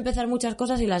que quise empezar muchas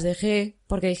cosas y las dejé,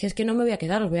 porque dije, es que no me voy a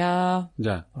quedar, os voy a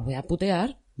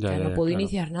putear, Ya, no puedo claro.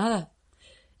 iniciar nada.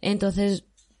 Entonces,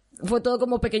 fue todo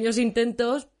como pequeños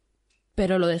intentos,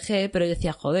 pero lo dejé, pero yo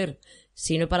decía, joder,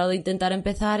 si no he parado de intentar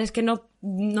empezar, es que no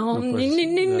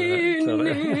puedes, claro.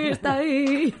 está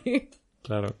ahí.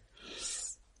 Claro.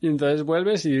 Y entonces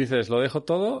vuelves y dices, lo dejo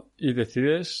todo y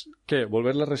decides, ¿qué?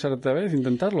 ¿Volverle a rezar otra vez?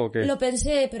 ¿Intentarlo o qué? Lo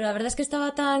pensé, pero la verdad es que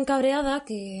estaba tan cabreada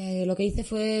que lo que hice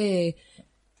fue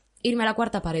irme a la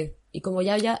cuarta pared. Y como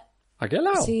ya ¿A qué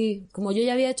lado? sí, como yo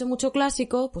ya había hecho mucho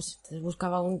clásico, pues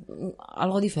buscaba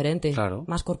algo diferente. Claro.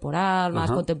 Más corporal,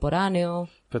 más Ajá. contemporáneo.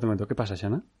 Espérate un momento, ¿qué pasa,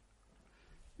 Shana?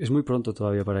 Es muy pronto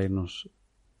todavía para irnos.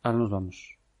 Ahora nos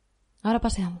vamos. Ahora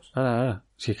paseamos. Ahora.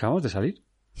 Si acabamos de salir.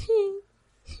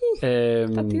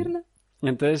 Está tierna.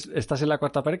 Entonces, estás en la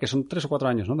cuarta pared, que son 3 o 4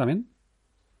 años, ¿no? ¿También?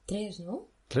 3, ¿no?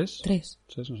 ¿3? 3.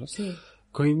 3, no sé. Sí.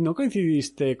 ¿No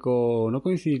coincidirías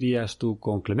tú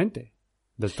con Clemente,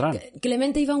 Beltrán?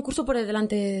 Clemente iba a un curso por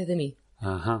delante de mí.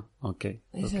 Ajá, ok.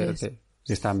 Eso Ok. es.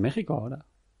 Y está en México ahora.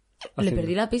 Le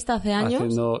perdí la pista hace años.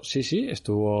 Sí,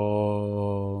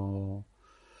 estuvo...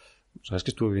 ¿Sabes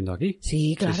que estuvo viviendo aquí?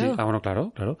 Sí, claro. Sí. Ah, bueno,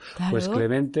 claro. Claro. Pues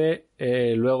Clemente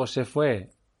luego se fue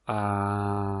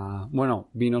a... Bueno,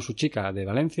 vino su chica de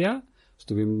Valencia,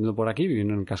 estuvimos por aquí,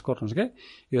 viviendo en Cascor, no sé qué,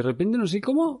 y de repente no sé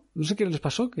cómo, no sé qué les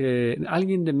pasó, que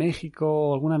alguien de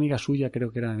México, alguna amiga suya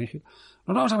creo que era de México,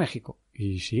 nos vamos a México.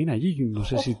 Y siguen allí, no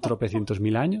sé si tropecientos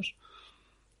mil años.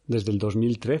 Desde el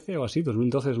 2013 o así,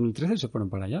 2012-2013 se fueron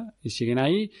para allá y siguen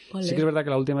ahí. Ole. Sí que es verdad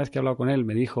que la última vez que he hablado con él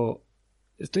me dijo,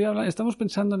 estamos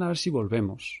pensando en a ver si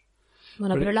volvemos.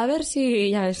 Bueno, pero a ver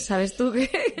si ya sabes tú que...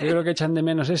 Yo creo que echan de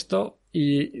menos esto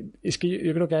y es que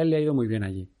yo creo que a él le ha ido muy bien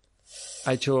allí.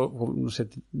 Ha hecho, no sé,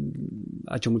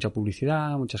 ha hecho mucha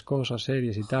publicidad, muchas cosas,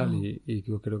 series y tal, y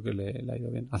yo creo que le ha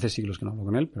ido bien. Hace siglos que no hablo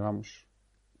con él, pero vamos,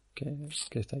 que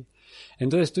está ahí.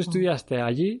 Entonces tú estudiaste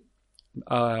allí,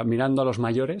 mirando a los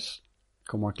mayores,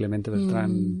 como a Clemente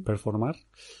Beltrán performar,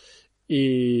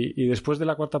 y después de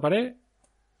la cuarta pared,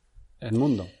 el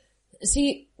mundo.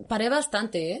 Sí, paré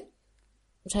bastante, ¿eh?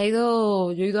 O sea,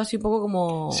 yo he ido así un poco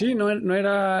como... Sí, no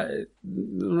eras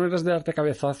de darte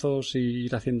cabezazos y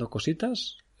ir haciendo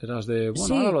cositas, eras de, bueno,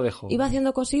 Sí, ahora lo dejo. iba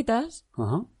haciendo cositas,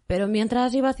 Ajá. pero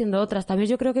mientras iba haciendo otras. También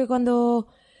yo creo que cuando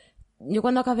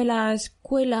acabé la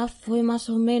escuela fue más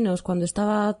o menos cuando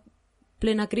estaba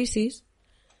plena crisis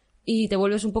y te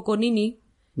vuelves un poco nini,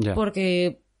 Ya.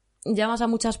 porque llamas a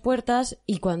muchas puertas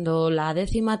y cuando la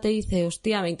 10ª te dice,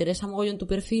 hostia, me interesa mogollón tu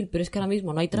perfil, pero es que ahora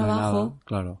mismo no hay No hay trabajo, nada,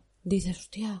 claro. dices,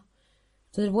 hostia.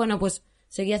 Entonces, bueno, pues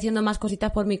seguí haciendo más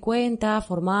cositas por mi cuenta,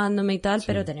 formándome y tal,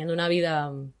 pero teniendo una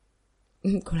vida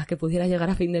con la que pudiera llegar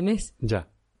a fin de mes. Ya,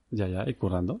 y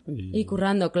currando. Y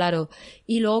currando, claro.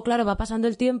 Y luego, claro, va pasando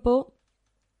el tiempo.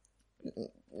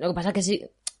 Lo que pasa es que sí.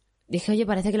 Dije, oye,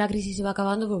 parece que la crisis se va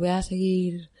acabando, pues voy a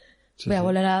seguir. Voy a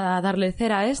volver a darle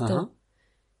cera a esto. Ajá.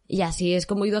 Y así es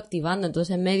como he ido activando.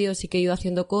 Entonces, en medio sí que he ido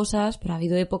haciendo cosas, pero ha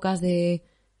habido épocas de.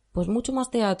 Pues mucho más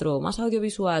teatro, más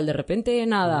audiovisual, de repente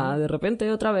nada, de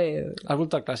repente otra vez. ¿Has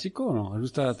vuelto al clásico o no? ¿Has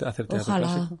visto hacer teatro Ojalá.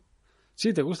 clásico?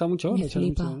 Sí, ¿te gusta mucho? Me ¿Le echas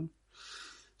flipa. mucho, ¿no?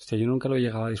 Hostia, yo nunca lo he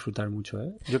llegado a disfrutar mucho,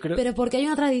 ¿eh? Yo creo... Pero porque hay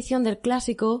una tradición del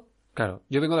clásico. Claro,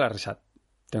 yo vengo de la Resat.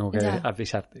 Tengo que Ya.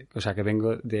 avisarte. O sea, que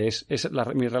vengo de...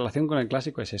 mi relación con el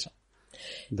clásico es esa.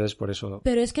 Entonces, por eso...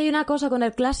 Pero es que hay una cosa con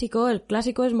el clásico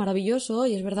es maravilloso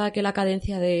y es verdad que la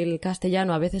cadencia del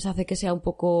castellano a veces hace que sea un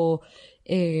poco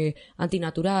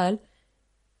antinatural,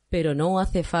 pero no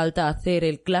hace falta hacer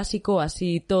el clásico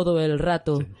así todo el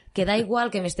rato. Sí. Que da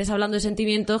igual que me estés hablando de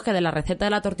sentimientos que de la receta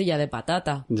de la tortilla de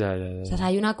patata. Ya. O sea,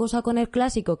 hay una cosa con el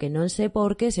clásico que no sé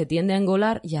por qué se tiende a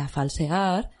engolar y a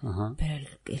falsear, Ajá. pero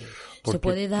se Porque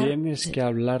puede dar... tienes que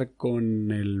hablar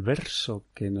con el verso,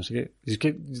 que no sé qué. Es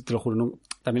que, te lo juro,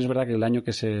 también es verdad que el año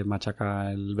que se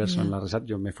machaca el verso Ya. en la Resat,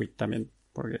 yo me fui también,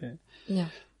 porque... Ya.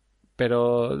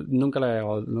 Pero nunca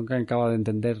he acabado de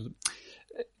entender...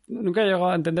 Nunca he llegado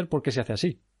a entender por qué se hace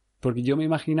así. Porque yo me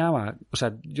imaginaba... O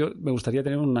sea, yo me gustaría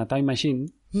tener una time machine,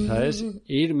 ¿sabes? E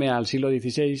irme al siglo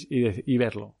XVI y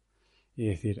verlo. y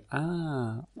decir,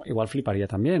 igual fliparía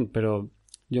también, pero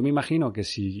yo me imagino que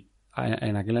si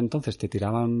en aquel entonces te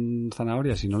tiraban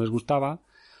zanahorias y no les gustaba,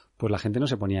 pues la gente no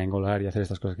se ponía a engolar y hacer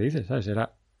estas cosas que dices, ¿sabes?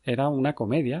 Era una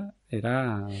comedia,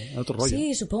 era otro rollo.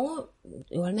 Sí, supongo,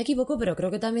 igual me equivoco, pero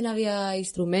creo que también había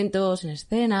instrumentos en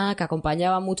escena que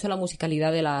acompañaban mucho la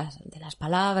musicalidad de las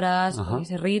palabras,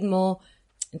 ese ritmo.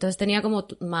 Entonces tenía como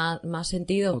más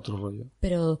sentido. Otro rollo.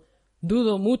 Pero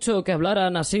dudo mucho que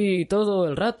hablaran así todo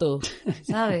el rato,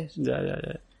 ¿sabes? Ya.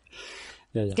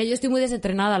 Que yo estoy muy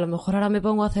desentrenada, a lo mejor ahora me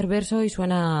pongo a hacer verso y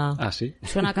suena... Ah, ¿sí?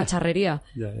 Suena a cacharrería.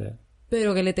 Ya.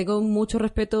 Pero que le tengo mucho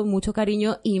respeto, mucho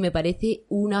cariño y me parece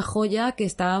una joya que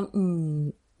está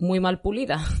muy mal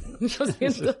pulida. Lo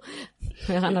siento.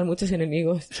 Voy a ganar muchos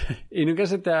enemigos. ¿Y nunca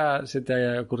se te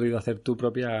ha ocurrido hacer tu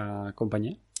propia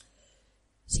compañía?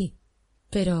 Sí,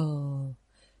 pero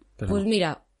pues no.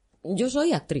 mira, yo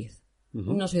soy actriz.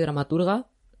 Uh-huh. No soy dramaturga,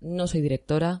 no soy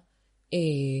directora,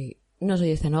 no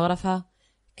soy escenógrafa.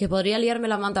 ¿Que podría liarme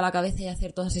la manta a la cabeza y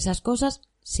hacer todas esas cosas?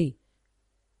 Sí.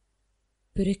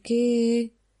 Pero es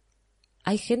que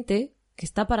hay gente que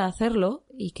está para hacerlo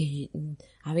y que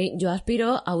a mí yo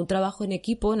aspiro a un trabajo en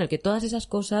equipo en el que todas esas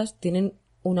cosas tienen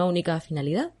una única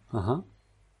finalidad. Ajá.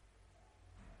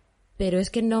 Pero es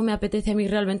que no me apetece a mí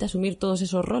realmente asumir todos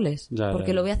esos roles,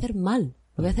 porque lo voy a hacer mal,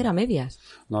 lo voy a hacer a medias.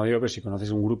 No, digo, pero si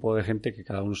conoces un grupo de gente que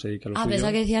cada uno se dedica a lo suyo...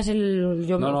 pensaba que decías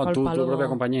yo me No, al tu palo. propia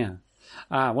compañía.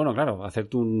 Bueno, claro,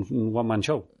 hacerte un one-man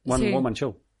show. Sí. Woman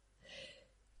show.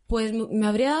 Pues me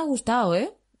habría gustado,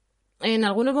 ¿eh? En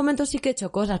algunos momentos sí que he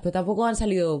hecho cosas, pero tampoco han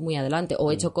salido muy adelante.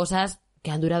 O he hecho cosas que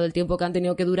han durado el tiempo que han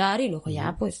tenido que durar y luego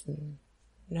ya, pues,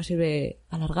 no sirve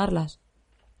alargarlas.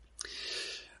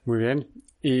 Muy bien.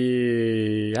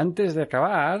 Y antes de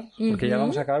acabar, porque ya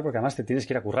vamos a acabar, porque además te tienes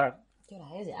que ir a currar. ¿Qué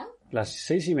hora es ya? Las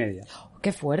 6:30. Oh,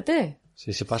 ¡qué fuerte!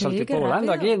 Sí, se pasa el tiempo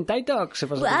volando aquí en TikTok. Se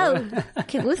pasa ¡Wow!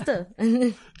 ¡Qué gusto!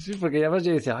 Sí, porque ya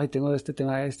yo decía, tengo de este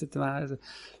tema.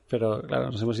 Pero claro,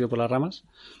 nos hemos ido por las ramas.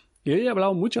 Y hoy he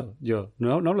hablado mucho. Yo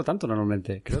no hablo tanto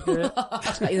normalmente. Creo que...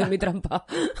 Has caído en mi trampa.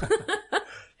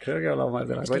 Creo que he hablado más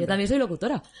de la cuenta. Que yo también soy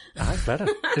locutora. Claro.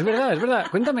 Es verdad.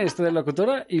 Cuéntame esto de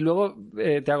locutora y luego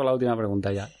te hago la última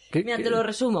pregunta ya. Mira, te lo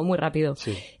resumo muy rápido.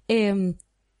 Sí.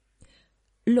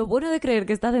 Lo bueno de creer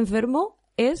que estás enfermo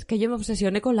es que yo me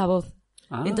obsesioné con la voz.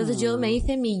 Entonces yo me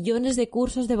hice millones de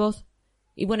cursos de voz.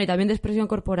 Y bueno, y también de expresión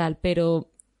corporal, pero...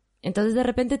 Entonces de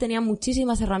repente tenía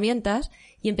muchísimas herramientas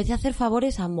y empecé a hacer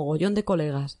favores a mogollón de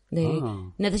colegas.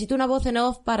 Necesito una voz en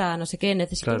off para no sé qué,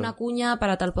 necesito una cuña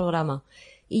para tal programa.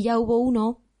 Y ya hubo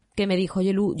uno que me dijo,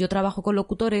 oye Lu, yo trabajo con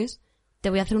locutores,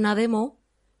 te voy a hacer una demo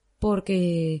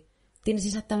porque tienes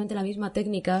exactamente la misma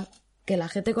técnica que la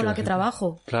gente con la que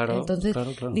trabajo. Claro, entonces,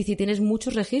 dice, tienes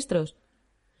muchos registros.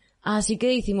 Así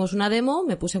que hicimos una demo,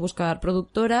 me puse a buscar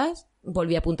productoras,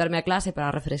 volví a apuntarme a clase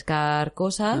para refrescar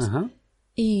cosas. Ajá.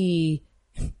 Y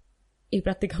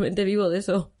prácticamente vivo de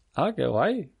eso. Qué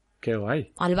guay. Qué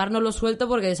guay. Al bar no lo suelto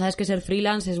porque sabes que ser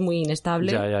freelance es muy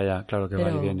inestable. Ya, claro que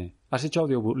pero... va y viene. ¿Has hecho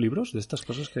audiolibros de estas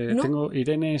cosas que no. tengo?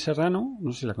 Irene Serrano,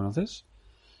 no sé si la conoces.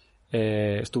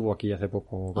 Estuvo aquí hace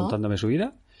poco contándome su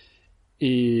vida.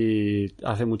 Y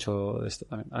hace mucho de esto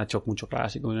también. Ha hecho mucho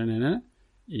clásico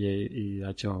y ha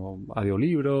hecho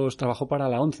audiolibros. Trabajó para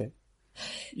la 11.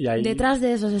 Y ahí... Detrás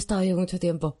de eso he estado yo mucho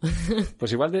tiempo.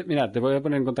 Pues igual, mira, te voy a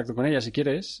poner en contacto con ella si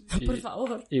quieres. Por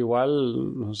favor.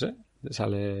 Igual, no sé,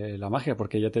 sale la magia,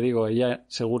 porque ya te digo, ella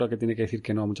seguro que tiene que decir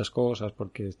que no a muchas cosas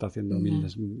porque está haciendo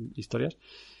miles de historias,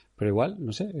 pero igual,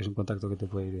 no sé, es un contacto que te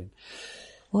puede ir bien.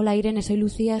 Hola Irene, soy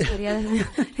Lucía, estaría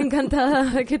encantada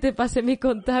de que te pase mi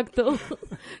contacto.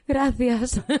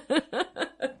 Gracias.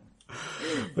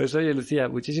 Pues oye, Lucía,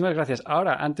 muchísimas gracias.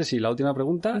 Ahora, antes sí, la última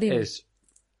pregunta es...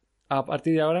 A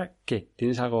partir de ahora, ¿qué?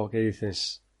 ¿Tienes algo que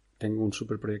dices? Tengo un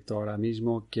super proyecto ahora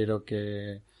mismo, quiero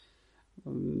que...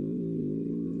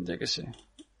 ya que sé.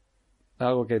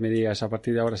 Algo que me digas a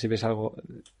partir de ahora si ves algo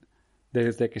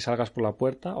desde que salgas por la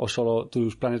puerta o solo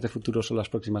tus planes de futuro son las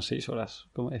próximas 6 horas,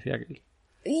 como decía aquel.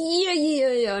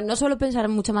 Yo no suelo pensar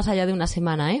mucho más allá de una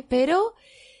semana, Pero...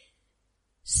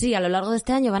 Sí, a lo largo de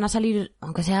este año van a salir,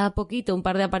 aunque sea poquito, un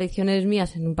par de apariciones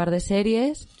mías en un par de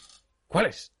series...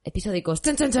 ¿Cuáles? Episódicos.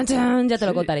 ¡Chan, chan, chan, chan! Ya te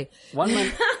lo contaré.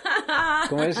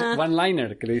 ¿Cómo es?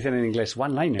 One-liner, que le dicen en inglés.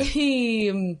 One-liner.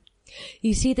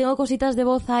 Y sí, tengo cositas de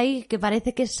voz ahí que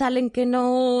parece que salen que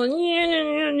no...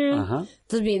 Ajá.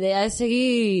 Entonces mi idea es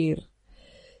seguir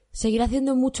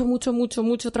haciendo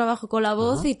mucho trabajo con la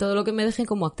voz y todo lo que me dejen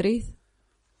como actriz.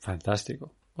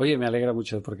 Fantástico. Oye, me alegra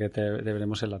mucho porque te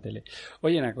veremos en la tele.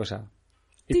 Oye, una cosa.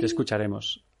 Y te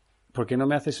escucharemos. ¿Por qué no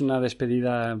me haces una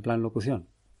despedida en plan locución?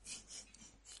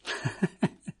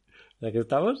 Ya que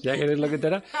estamos, ya que eres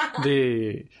locutora,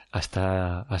 de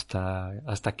hasta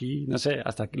aquí, no sé,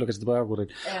 hasta aquí lo que se te pueda ocurrir.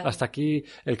 Hasta aquí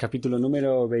el capítulo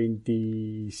número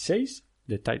 26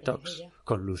 de TIE Talks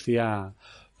con Lucía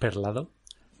Perlado.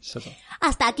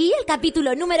 Hasta aquí el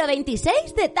capítulo número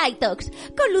 26 de TIE Talks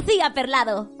con Lucía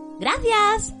Perlado.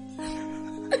 ¡Gracias!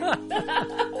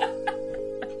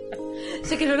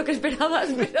 Sé que no es lo que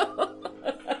esperabas, pero...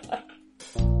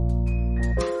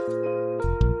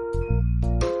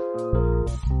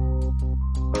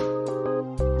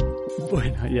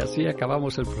 Bueno, y así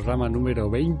acabamos el programa número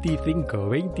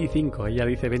 25. Ella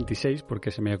dice 26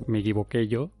 porque me equivoqué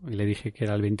yo y le dije que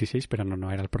era el 26, pero no,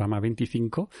 era el programa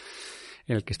 25,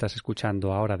 el que estás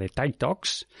escuchando ahora de TIE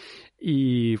Talks.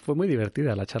 Y fue muy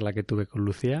divertida la charla que tuve con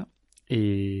Lucía.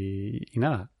 Y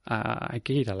nada, hay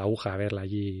que ir a la aguja a verla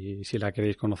allí si la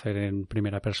queréis conocer en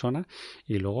primera persona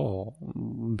y luego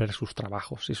ver sus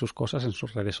trabajos y sus cosas en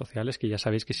sus redes sociales, que ya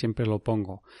sabéis que siempre lo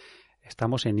pongo.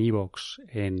 Estamos en iVoox,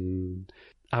 en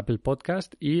Apple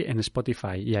Podcast y en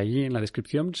Spotify. Y allí en la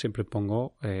descripción siempre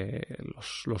pongo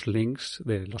los links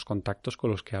de los contactos con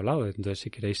los que he hablado. Entonces,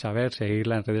 si queréis saber,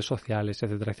 seguirla en redes sociales,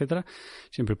 etcétera, etcétera,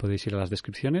 siempre podéis ir a las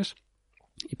descripciones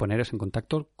y poneros en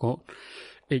contacto con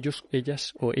ellos,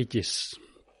 ellas o ellas.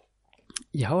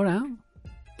 Y ahora,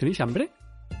 ¿tenéis hambre?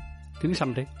 ¿Tienes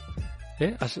hambre?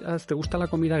 ¿Te gusta la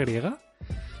comida griega?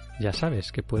 Ya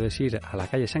sabes que puedes ir a la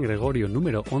calle San Gregorio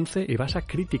número 11 y vas a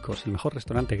Críticos, el mejor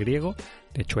restaurante griego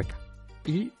de Chueca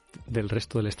y del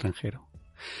resto del extranjero.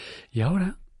 Y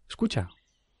ahora, escucha,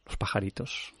 los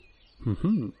pajaritos.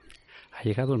 Ha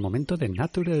llegado el momento de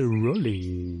Natural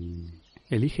Rolling.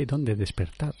 Elige dónde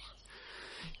despertar.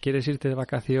 ¿Quieres irte de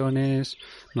vacaciones?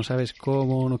 ¿No sabes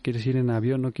cómo? ¿No quieres ir en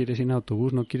avión? ¿No quieres ir en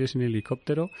autobús? ¿No quieres ir en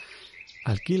helicóptero?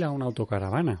 Alquila una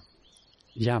autocaravana.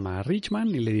 Llama a Richman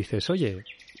y le dices, oye,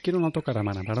 quiero una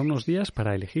autocaravana para unos días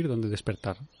para elegir dónde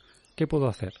despertar. ¿Qué puedo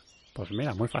hacer? Pues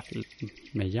mira, muy fácil.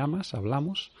 Me llamas,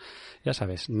 hablamos. Ya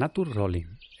sabes, Nature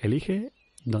Rolling. Elige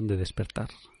dónde despertar.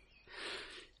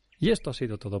 Y esto ha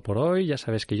sido todo por hoy. Ya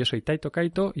sabes que yo soy Taito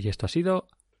Kaito y esto ha sido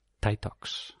TIE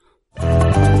Talks.